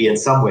needs to be in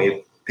some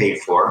way paid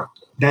for.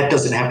 That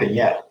doesn't happen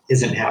yet,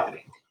 isn't happening.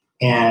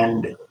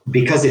 And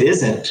because it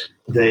isn't,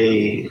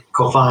 the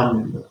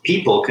COFON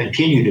people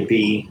continue to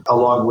be,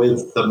 along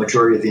with the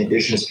majority of the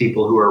indigenous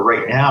people who are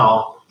right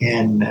now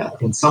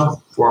in some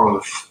form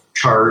of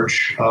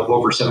charge of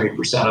over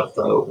 70% of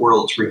the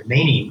world's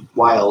remaining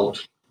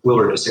wild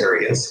wilderness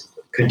areas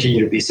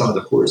continue to be some of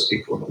the poorest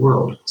people in the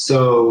world.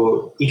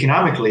 So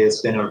economically,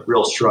 it's been a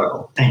real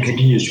struggle and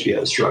continues to be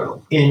a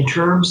struggle. In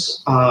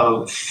terms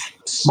of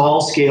small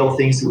scale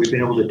things that we've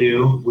been able to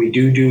do, we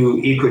do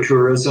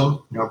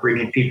ecotourism,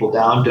 bringing people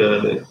down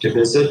to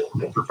visit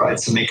that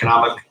provides some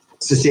economic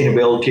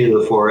sustainability to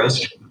the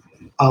forest.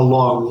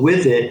 Along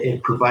with it,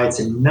 it provides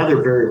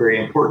another very,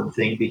 very important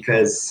thing,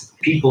 because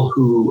people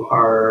who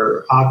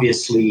are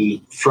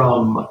obviously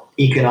from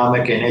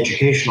economic and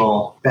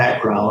educational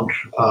background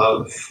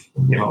of,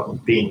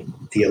 being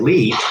the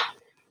elite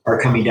are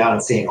coming down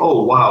and saying,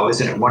 oh, wow,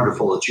 isn't it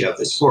wonderful that you have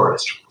this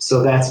forest?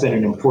 So that's been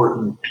an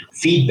important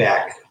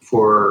feedback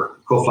for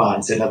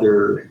COFONs and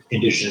other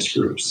indigenous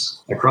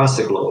groups across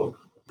the globe,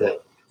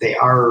 that they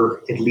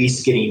are at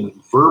least getting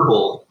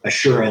verbal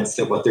assurance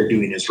that what they're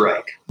doing is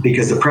right.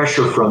 Because the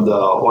pressure from the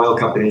oil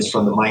companies,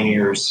 from the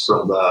miners,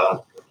 from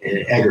the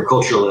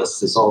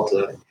agriculturalists is all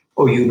to,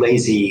 oh, you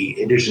lazy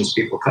indigenous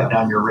people, cut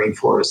down your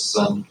rainforests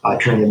and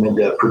turn them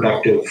into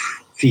productive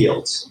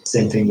fields.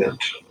 Same thing that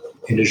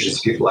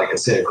indigenous people, like I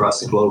said, across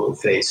the globe have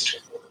faced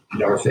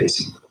and are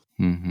facing.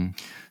 Mm-hmm.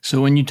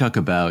 So when you talk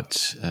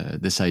about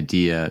this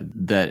idea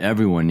that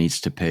everyone needs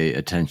to pay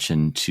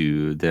attention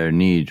to their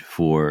need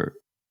for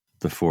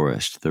the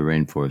forest, the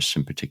rainforest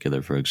in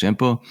particular, for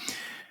example,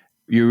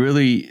 you're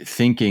really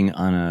thinking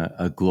on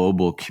a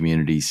global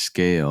community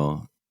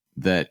scale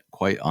that,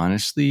 quite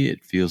honestly,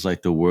 it feels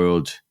like the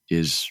world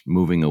is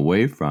moving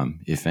away from,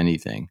 if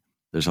anything.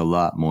 There's a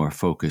lot more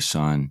focus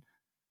on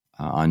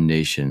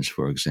nations,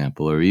 for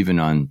example, or even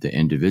on the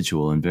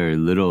individual, and very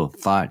little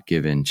thought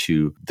given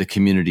to the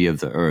community of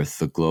the earth,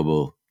 the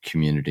global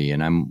community.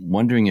 And I'm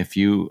wondering if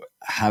you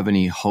have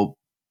any hope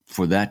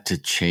for that to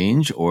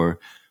change, or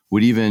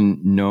would even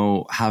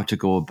know how to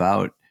go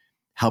about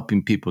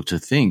helping people to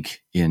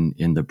think in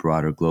the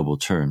broader global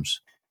terms.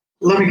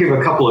 Let me give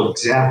a couple of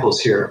examples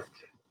here.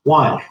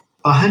 One,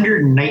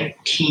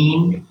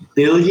 $119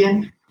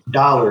 billion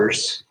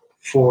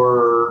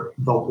for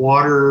the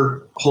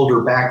water holder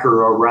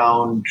backer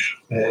around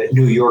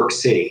New York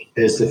City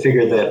is the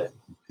figure that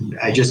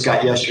I just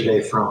got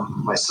yesterday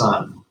from my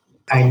son.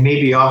 I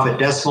may be off a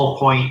decimal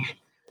point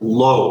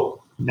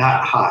low,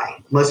 not high.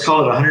 Let's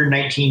call it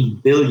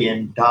 $119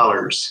 billion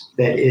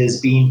that is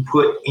being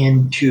put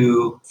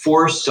into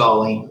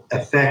forestalling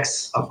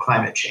effects of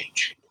climate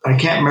change. I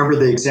can't remember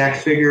the exact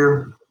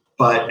figure,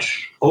 but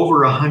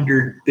over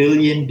 $100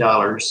 billion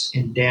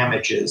in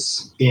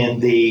damages in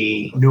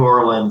the New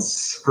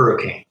Orleans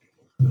hurricane.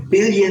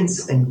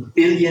 Billions and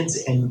billions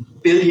and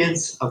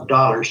billions of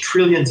dollars,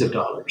 trillions of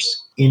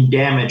dollars in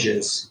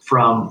damages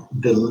from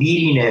the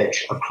leading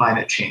edge of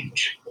climate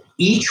change.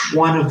 Each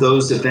one of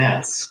those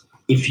events,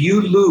 if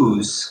you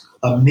lose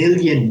 1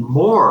 million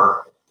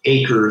more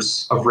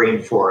acres of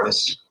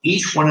rainforest,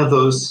 each one of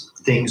those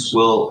things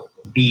will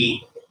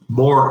be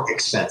more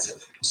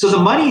expensive. So the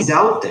money's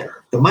out there.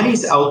 The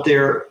money's out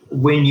there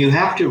when you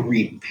have to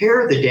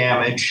repair the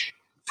damage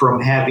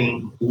from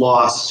having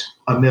lost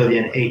 1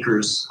 million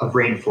acres of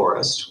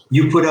rainforest.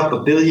 You put up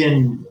 $1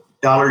 billion,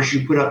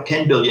 you put up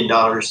 $10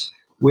 billion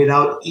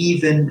without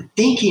even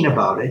thinking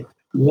about it.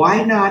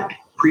 Why not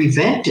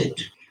prevent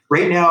it?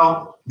 Right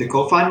now, the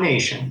COFON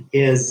Nation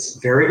is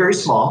very, very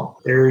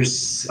small.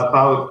 There's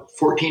about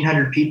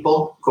 1,400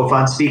 people,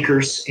 COFON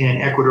speakers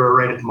in Ecuador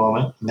right at the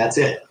moment, and that's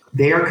it.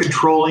 They are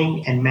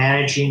controlling and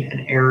managing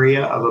an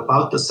area of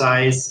about the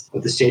size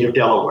of the state of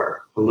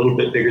Delaware, a little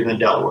bit bigger than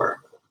Delaware,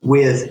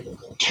 with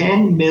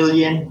 $10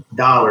 million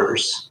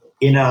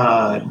in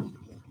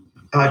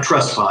a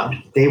trust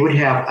fund. They would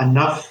have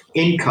enough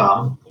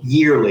income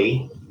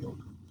yearly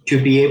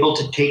to be able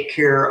to take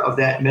care of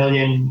that 1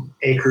 million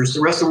acres.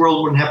 The rest of the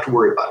world wouldn't have to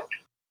worry about it.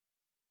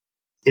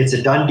 It's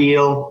a done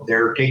deal.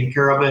 They're taking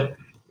care of it.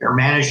 They're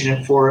managing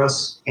it for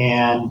us.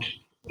 And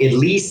at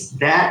least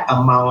that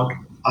amount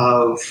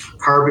of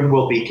carbon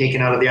will be taken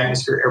out of the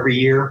atmosphere every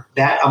year.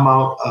 That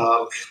amount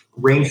of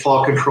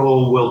rainfall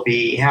control will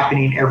be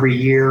happening every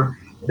year.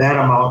 That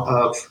amount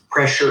of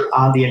pressure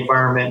on the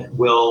environment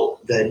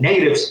the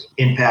negative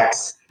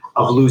impacts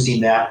of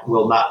losing that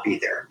will not be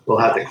there. We'll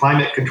have the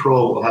climate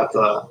control, we'll have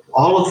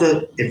all of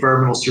the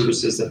environmental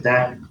services of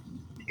that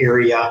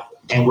area,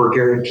 and we're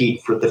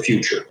guaranteed for the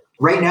future.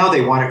 Right now, they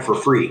want it for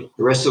free.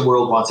 The rest of the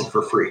world wants it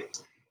for free.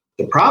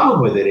 The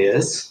problem with it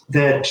is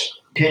that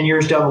 10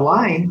 years down the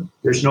line,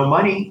 there's no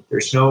money,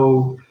 there's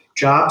no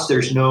jobs,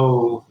 there's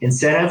no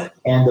incentive,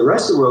 and the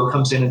rest of the world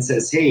comes in and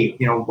says, hey,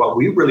 what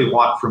we really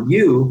want from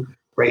you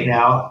right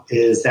now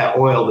is that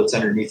oil that's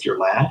underneath your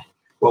land.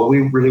 What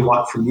we really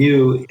want from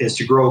you is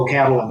to grow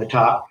cattle on the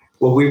top.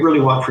 What we really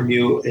want from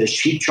you is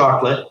cheap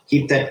chocolate,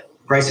 keep that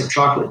price of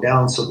chocolate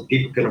down so that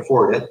people can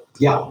afford it.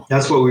 Yeah,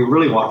 that's what we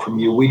really want from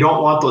you. We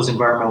don't want those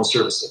environmental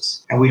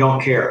services, and we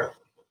don't care.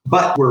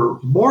 But we're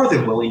more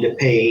than willing to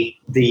pay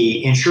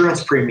the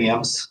insurance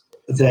premiums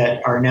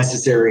that are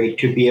necessary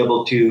to be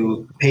able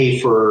to pay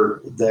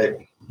for the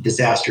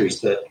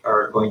disasters that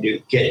are going to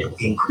get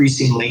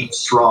increasingly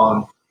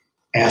strong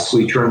as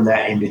we turn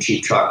that into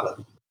cheap chocolate.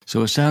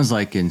 So it sounds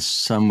like in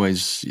some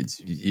ways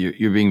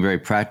you're being very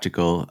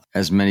practical,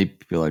 as many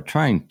people are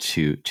trying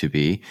to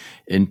be,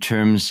 in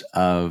terms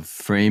of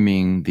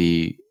framing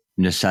the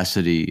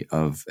necessity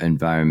of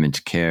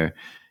environment care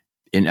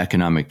in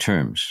economic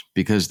terms,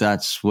 because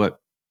that's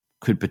what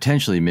could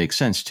potentially make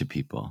sense to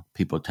people.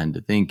 People tend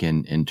to think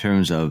in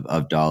terms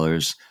of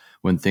dollars.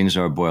 When things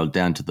are boiled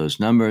down to those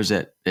numbers,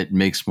 it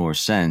makes more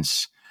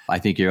sense. I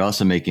think you're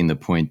also making the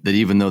point that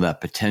even though that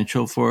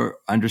potential for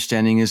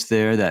understanding is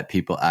there, that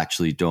people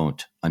actually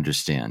don't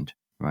understand,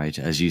 right?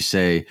 As you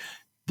say,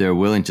 they're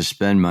willing to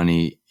spend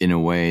money in a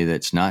way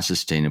that's not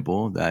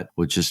sustainable, that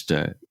would just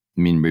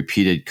mean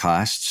repeated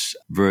costs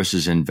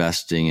versus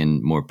investing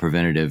in more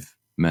preventative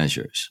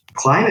measures.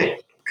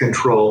 Climate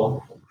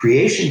control,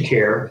 creation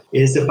care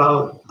is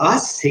about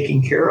us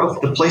taking care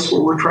of the place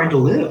where we're trying to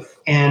live.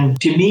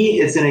 And to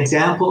me, it's an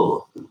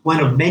example,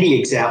 one of many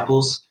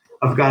examples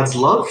of God's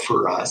love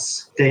for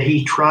us, that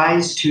he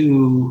tries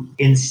to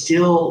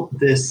instill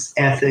this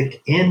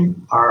ethic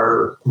in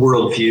our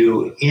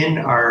worldview, in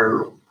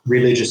our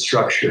religious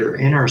structure,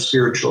 in our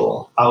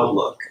spiritual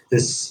outlook,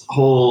 this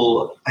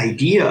whole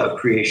idea of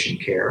creation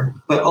care.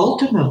 But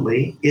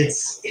ultimately,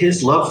 it's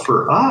his love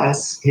for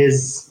us,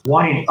 his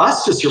wanting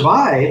us to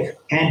survive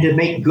and to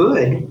make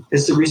good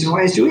is the reason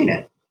why he's doing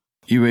it.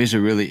 You raise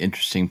a really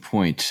interesting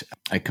point.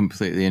 I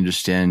completely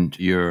understand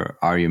your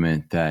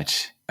argument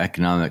that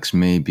economics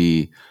may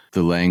be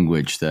the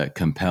language that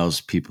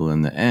compels people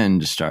in the end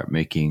to start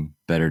making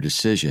better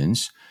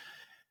decisions.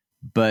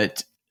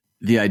 But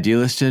the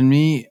idealist in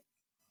me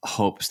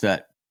hopes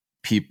that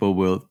people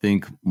will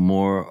think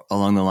more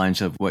along the lines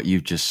of what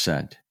you've just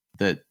said,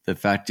 that the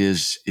fact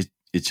is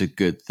it's a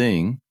good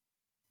thing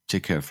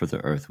to care for the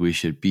earth. We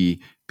should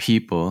be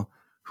people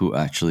who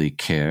actually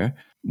care.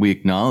 We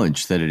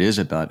acknowledge that it is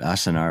about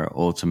us and our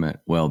ultimate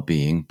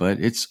well-being, but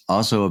it's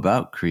also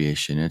about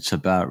creation. It's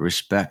about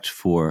respect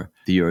for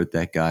the earth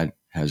that God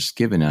has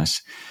given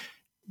us.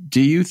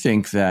 Do you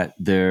think that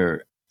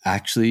there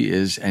actually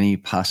is any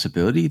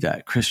possibility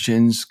that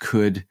Christians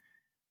could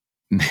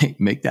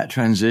make that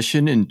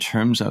transition in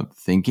terms of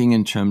thinking,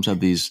 in terms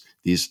of these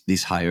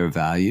higher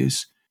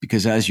values?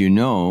 Because as you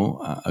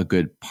know, a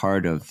good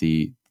part of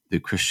the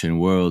Christian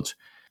world,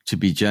 to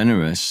be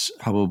generous,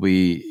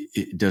 probably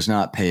does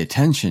not pay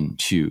attention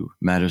to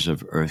matters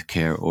of earth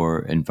care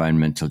or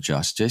environmental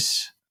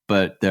justice.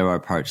 But there are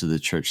parts of the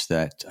church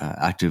that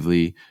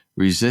actively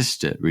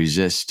resist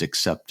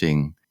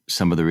accepting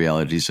some of the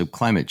realities of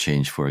climate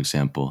change, for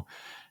example.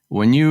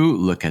 When you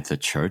look at the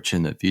church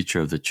and the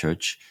future of the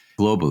church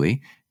globally,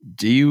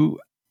 do you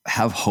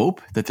have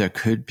hope that there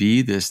could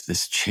be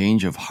this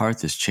change of heart,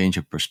 this change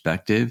of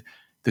perspective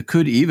that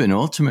could even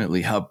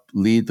ultimately help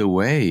lead the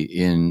way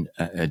in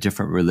a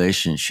different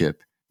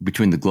relationship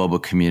between the global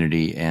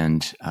community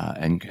and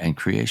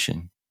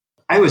creation?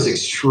 I was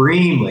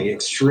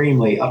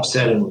extremely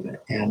upset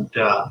and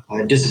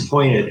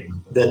disappointed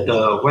that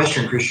the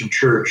Western Christian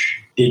Church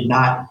did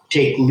not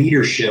take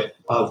leadership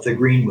of the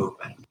Green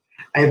Movement.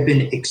 I have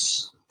been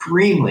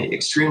extremely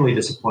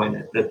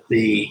disappointed that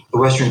the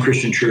Western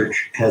Christian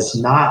Church has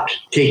not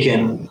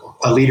taken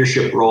a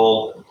leadership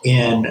role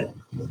and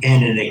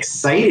an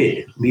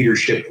excited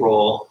leadership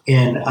role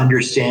in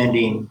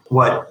understanding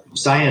what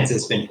science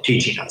has been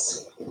teaching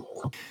us.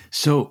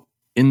 So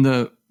in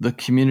the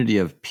community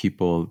of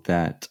people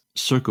that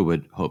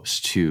Circlewood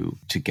hopes to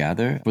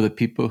gather, for the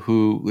people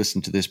who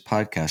listen to this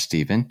podcast,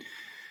 Stephen,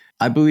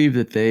 I believe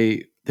that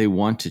they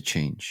want to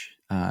change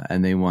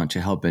and they want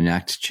to help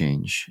enact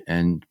change.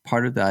 And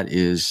part of that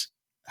is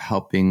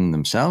helping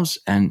themselves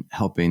and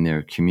helping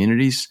their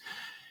communities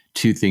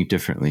to think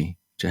differently,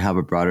 to have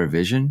a broader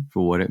vision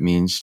for what it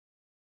means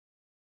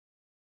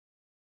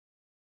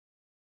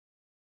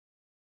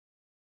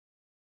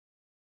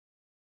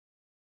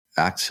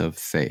acts of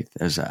faith,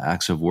 as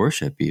acts of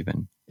worship,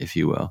 even, if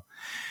you will.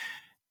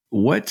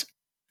 What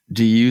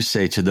do you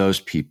say to those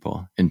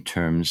people in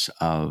terms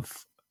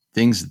of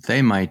things that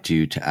they might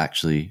do to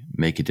actually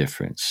make a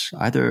difference,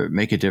 either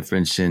make a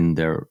difference in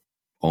their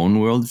own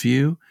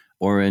worldview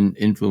or in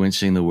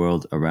influencing the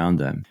world around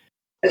them?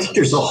 I think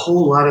there's a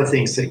whole lot of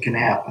things that can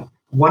happen.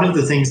 One of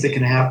the things that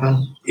can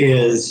happen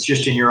is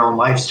just in your own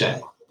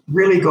lifestyle.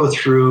 Really go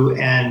through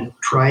and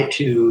try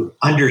to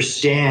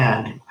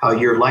understand how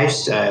your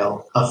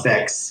lifestyle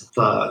affects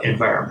the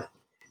environment.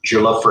 Is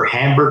your love for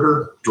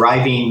hamburger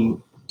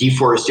driving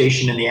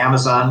deforestation in the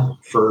Amazon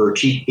for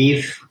cheap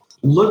beef?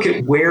 Look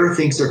at where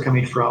things are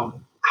coming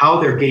from, how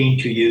they're getting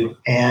to you,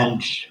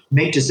 and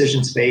make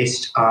decisions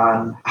based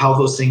on how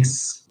those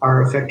things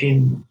are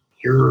affecting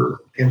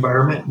your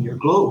environment and your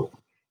globe.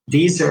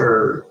 These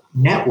are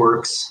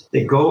networks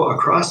that go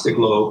across the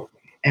globe,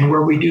 and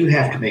where we do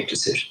have to make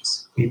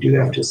decisions. We do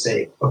have to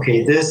say,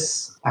 okay,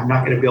 this I'm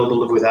not going to be able to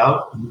live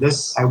without.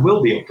 This I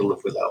will be able to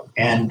live without.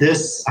 And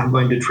this I'm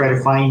going to try to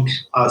find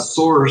a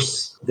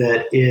source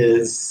that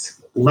is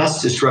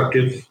less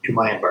destructive to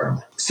my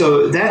environment.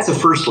 So that's a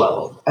first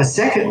level. A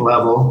second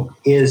level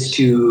is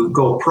to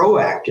go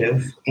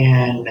proactive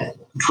and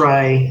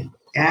try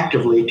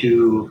actively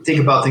to think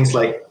about things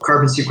like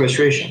carbon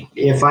sequestration.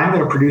 If I'm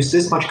going to produce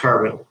this much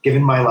carbon,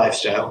 given my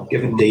lifestyle,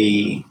 given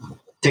the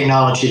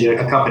technology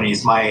that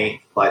accompanies my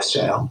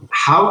lifestyle,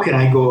 how can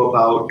I go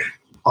about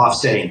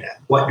offsetting that?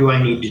 What do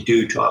I need to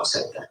do to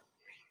offset that?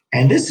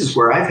 And this is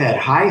where I've had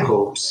high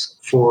hopes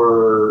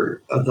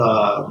for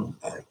the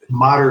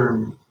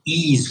modern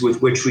ease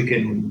with which we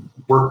can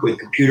work with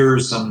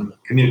computers and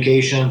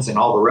communications and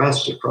all the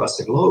rest across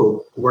the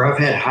globe, where I've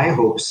had high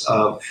hopes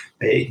of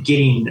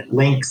getting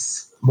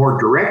links, more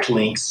direct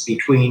links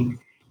between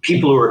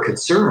people who are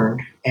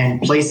concerned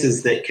and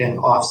places that can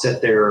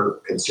offset their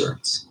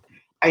concerns.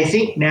 I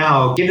think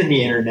now, given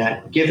the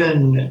internet,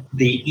 given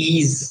the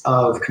ease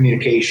of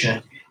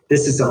communication,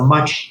 this is a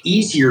much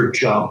easier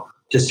jump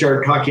to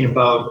start talking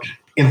about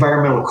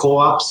environmental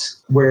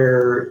co-ops,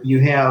 where you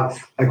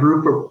have a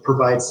group who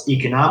provides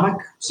economic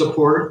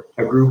support,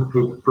 a group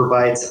who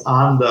provides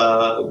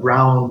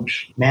on-the-ground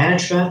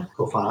management,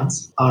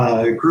 co-funds,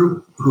 a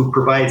group who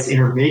provides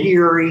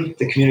intermediary,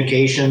 the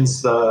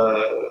communications,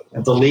 the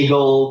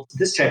legal,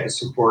 this type of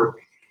support,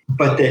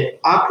 but that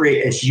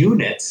operate as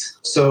units.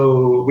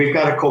 So we've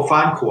got a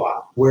co-fund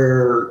co-op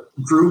where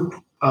group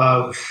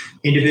of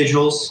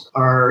individuals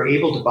are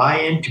able to buy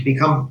in to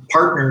become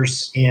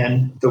partners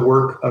in the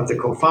work of the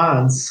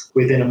co-funds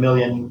within 1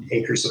 million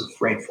acres of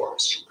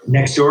rainforest.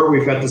 Next door,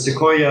 we've got the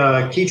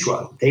Sequoia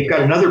Quichua. They've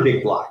got another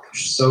big block.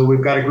 So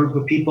we've got a group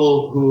of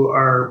people who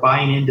are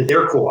buying into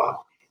their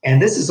co-op.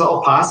 And this is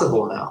all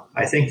possible now.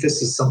 I think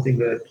this is something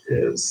that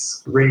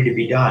is ready to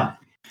be done.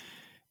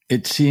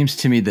 It seems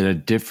to me that a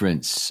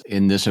difference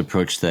in this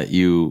approach that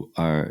you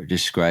are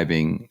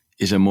describing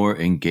is a more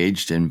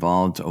engaged,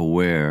 involved,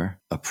 aware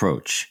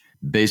approach.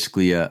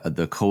 Basically,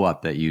 the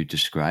co-op that you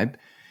describe,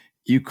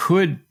 you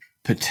could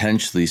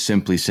potentially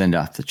simply send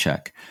off the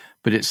check,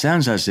 but it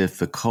sounds as if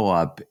the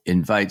co-op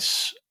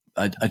invites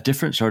a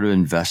different sort of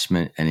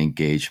investment and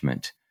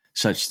engagement,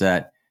 such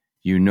that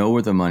you know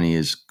where the money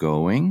is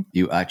going,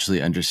 you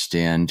actually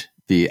understand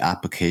the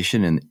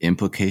application and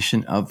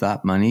implication of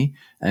that money,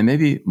 and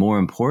maybe more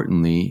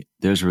importantly,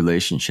 there's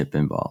relationship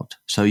involved.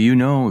 So you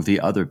know the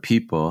other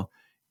people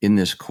in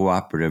this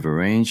cooperative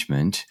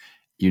arrangement,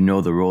 you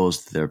know the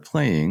roles that they're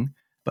playing,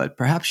 but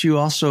perhaps you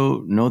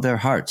also know their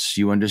hearts.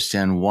 You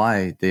understand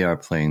why they are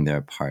playing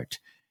their part.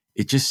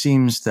 It just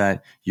seems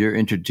that you're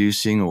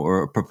introducing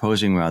or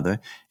proposing rather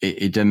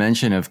a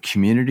dimension of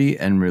community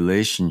and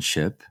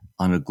relationship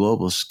on a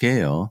global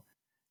scale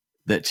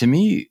that to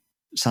me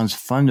sounds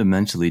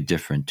fundamentally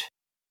different.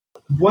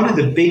 One of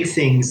the big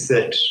things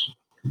that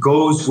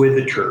goes with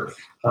the turf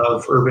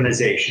of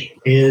urbanization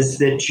is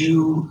that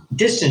you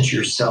distance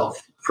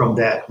yourself from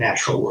that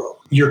natural world.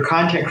 Your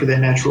contact with that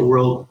natural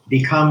world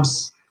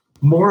becomes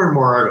more and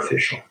more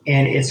artificial,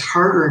 and it's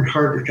harder and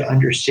harder to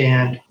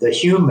understand the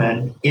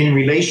human in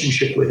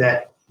relationship with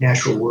that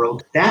natural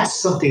world. That's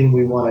something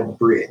we want to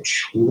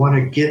bridge. We want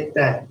to get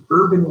that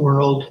urban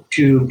world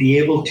to be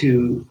able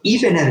to,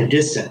 even at a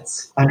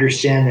distance,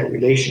 understand that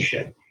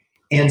relationship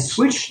and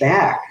switch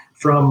back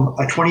from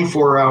a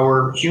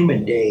 24-hour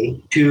human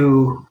day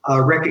to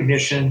a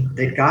recognition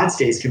that God's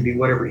days can be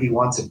whatever he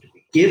wants them to be.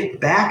 Give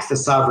back the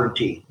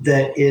sovereignty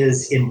that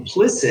is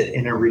implicit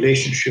in a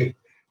relationship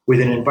with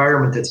an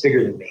environment that's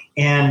bigger than me.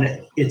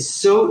 And it's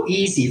so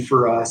easy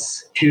for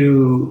us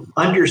to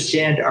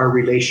understand our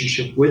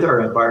relationship with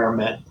our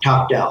environment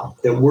top down,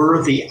 that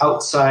we're the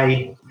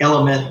outside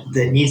element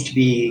that needs to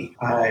be,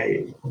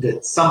 that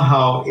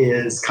somehow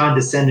is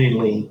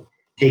condescendingly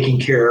taking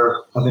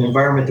care of an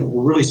environment that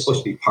we're really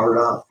supposed to be part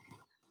of.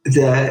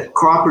 The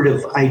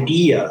cooperative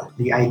idea,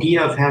 the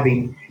idea of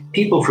having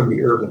people from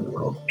the urban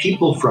world,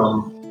 people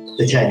from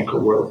the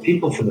technical world,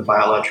 people from the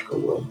biological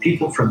world,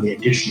 people from the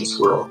indigenous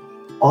world,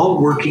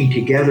 all working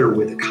together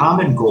with a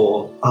common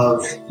goal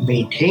of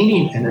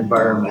maintaining an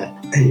environment,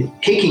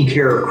 taking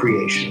care of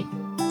creation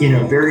in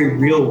a very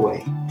real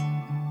way.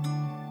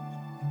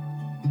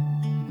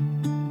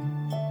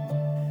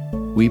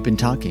 We've been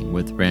talking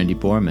with Randy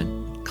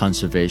Borman,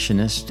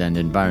 conservationist and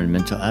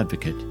environmental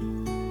advocate.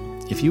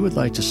 If you would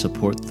like to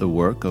support the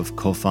work of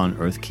COFON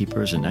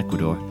Earthkeepers in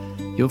Ecuador,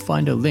 you'll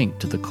find a link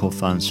to the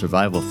COFON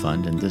Survival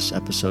Fund in this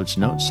episode's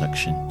notes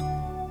section.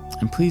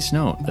 And please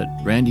note that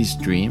Randy's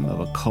dream of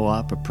a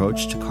co-op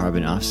approach to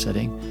carbon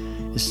offsetting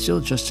is still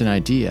just an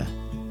idea.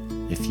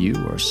 If you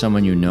or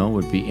someone you know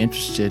would be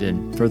interested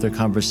in further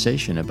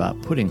conversation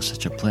about putting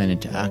such a plan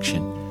into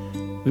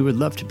action, we would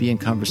love to be in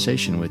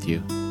conversation with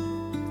you.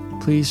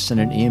 Please send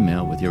an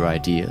email with your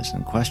ideas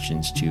and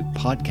questions to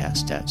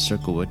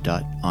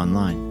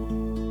podcast@circlewood.online.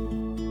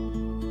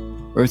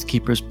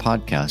 Earthkeepers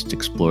Podcast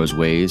explores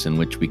ways in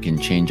which we can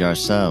change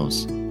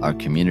ourselves, our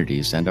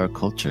communities, and our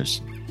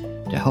cultures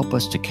to help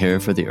us to care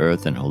for the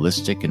earth in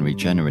holistic and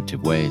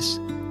regenerative ways.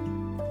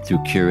 Through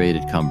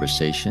curated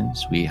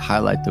conversations, we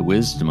highlight the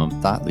wisdom of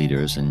thought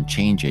leaders and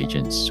change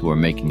agents who are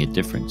making a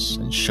difference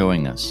and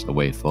showing us a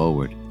way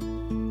forward.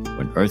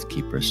 When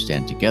Earthkeepers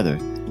stand together,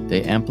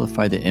 they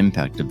amplify the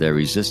impact of their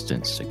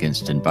resistance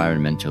against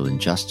environmental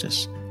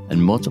injustice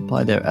and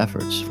multiply their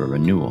efforts for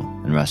renewal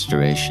and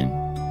restoration.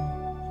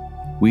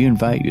 we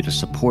invite you to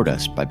support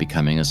us by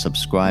becoming a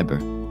subscriber.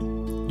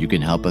 You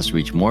can help us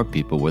reach more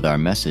people with our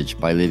message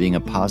by leaving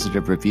a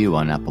positive review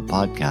on Apple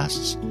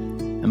Podcasts.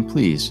 And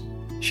please,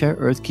 share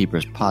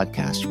Earthkeepers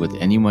podcast with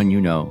anyone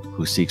you know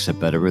who seeks a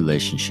better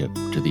relationship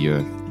to the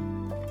Earth.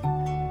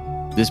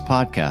 This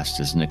podcast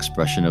is an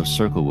expression of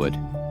Circlewood,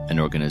 an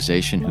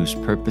organization whose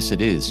purpose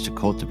it is to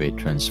cultivate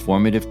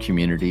transformative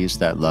communities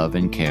that love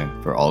and care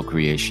for all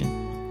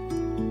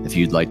creation. If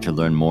you'd like to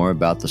learn more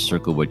about the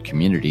Circlewood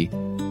community,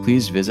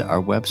 please visit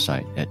our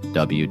website at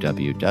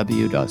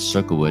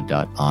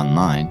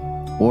www.circlewood.online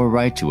or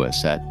write to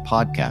us at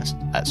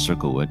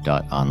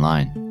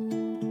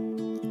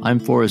podcast@circlewood.online. I'm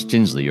Forrest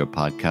Tinsley, your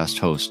podcast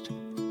host.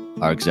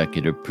 Our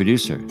executive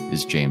producer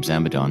is James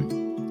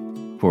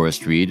Amadon.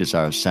 Forrest Reed is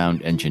our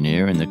sound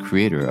engineer and the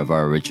creator of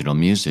our original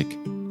music.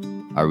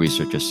 Our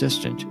research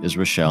assistant is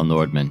Rochelle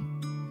Nordman.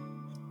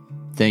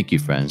 Thank you,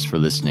 friends, for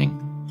listening.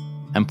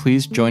 And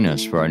please join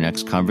us for our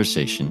next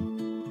conversation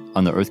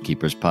on the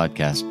Earthkeepers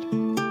podcast.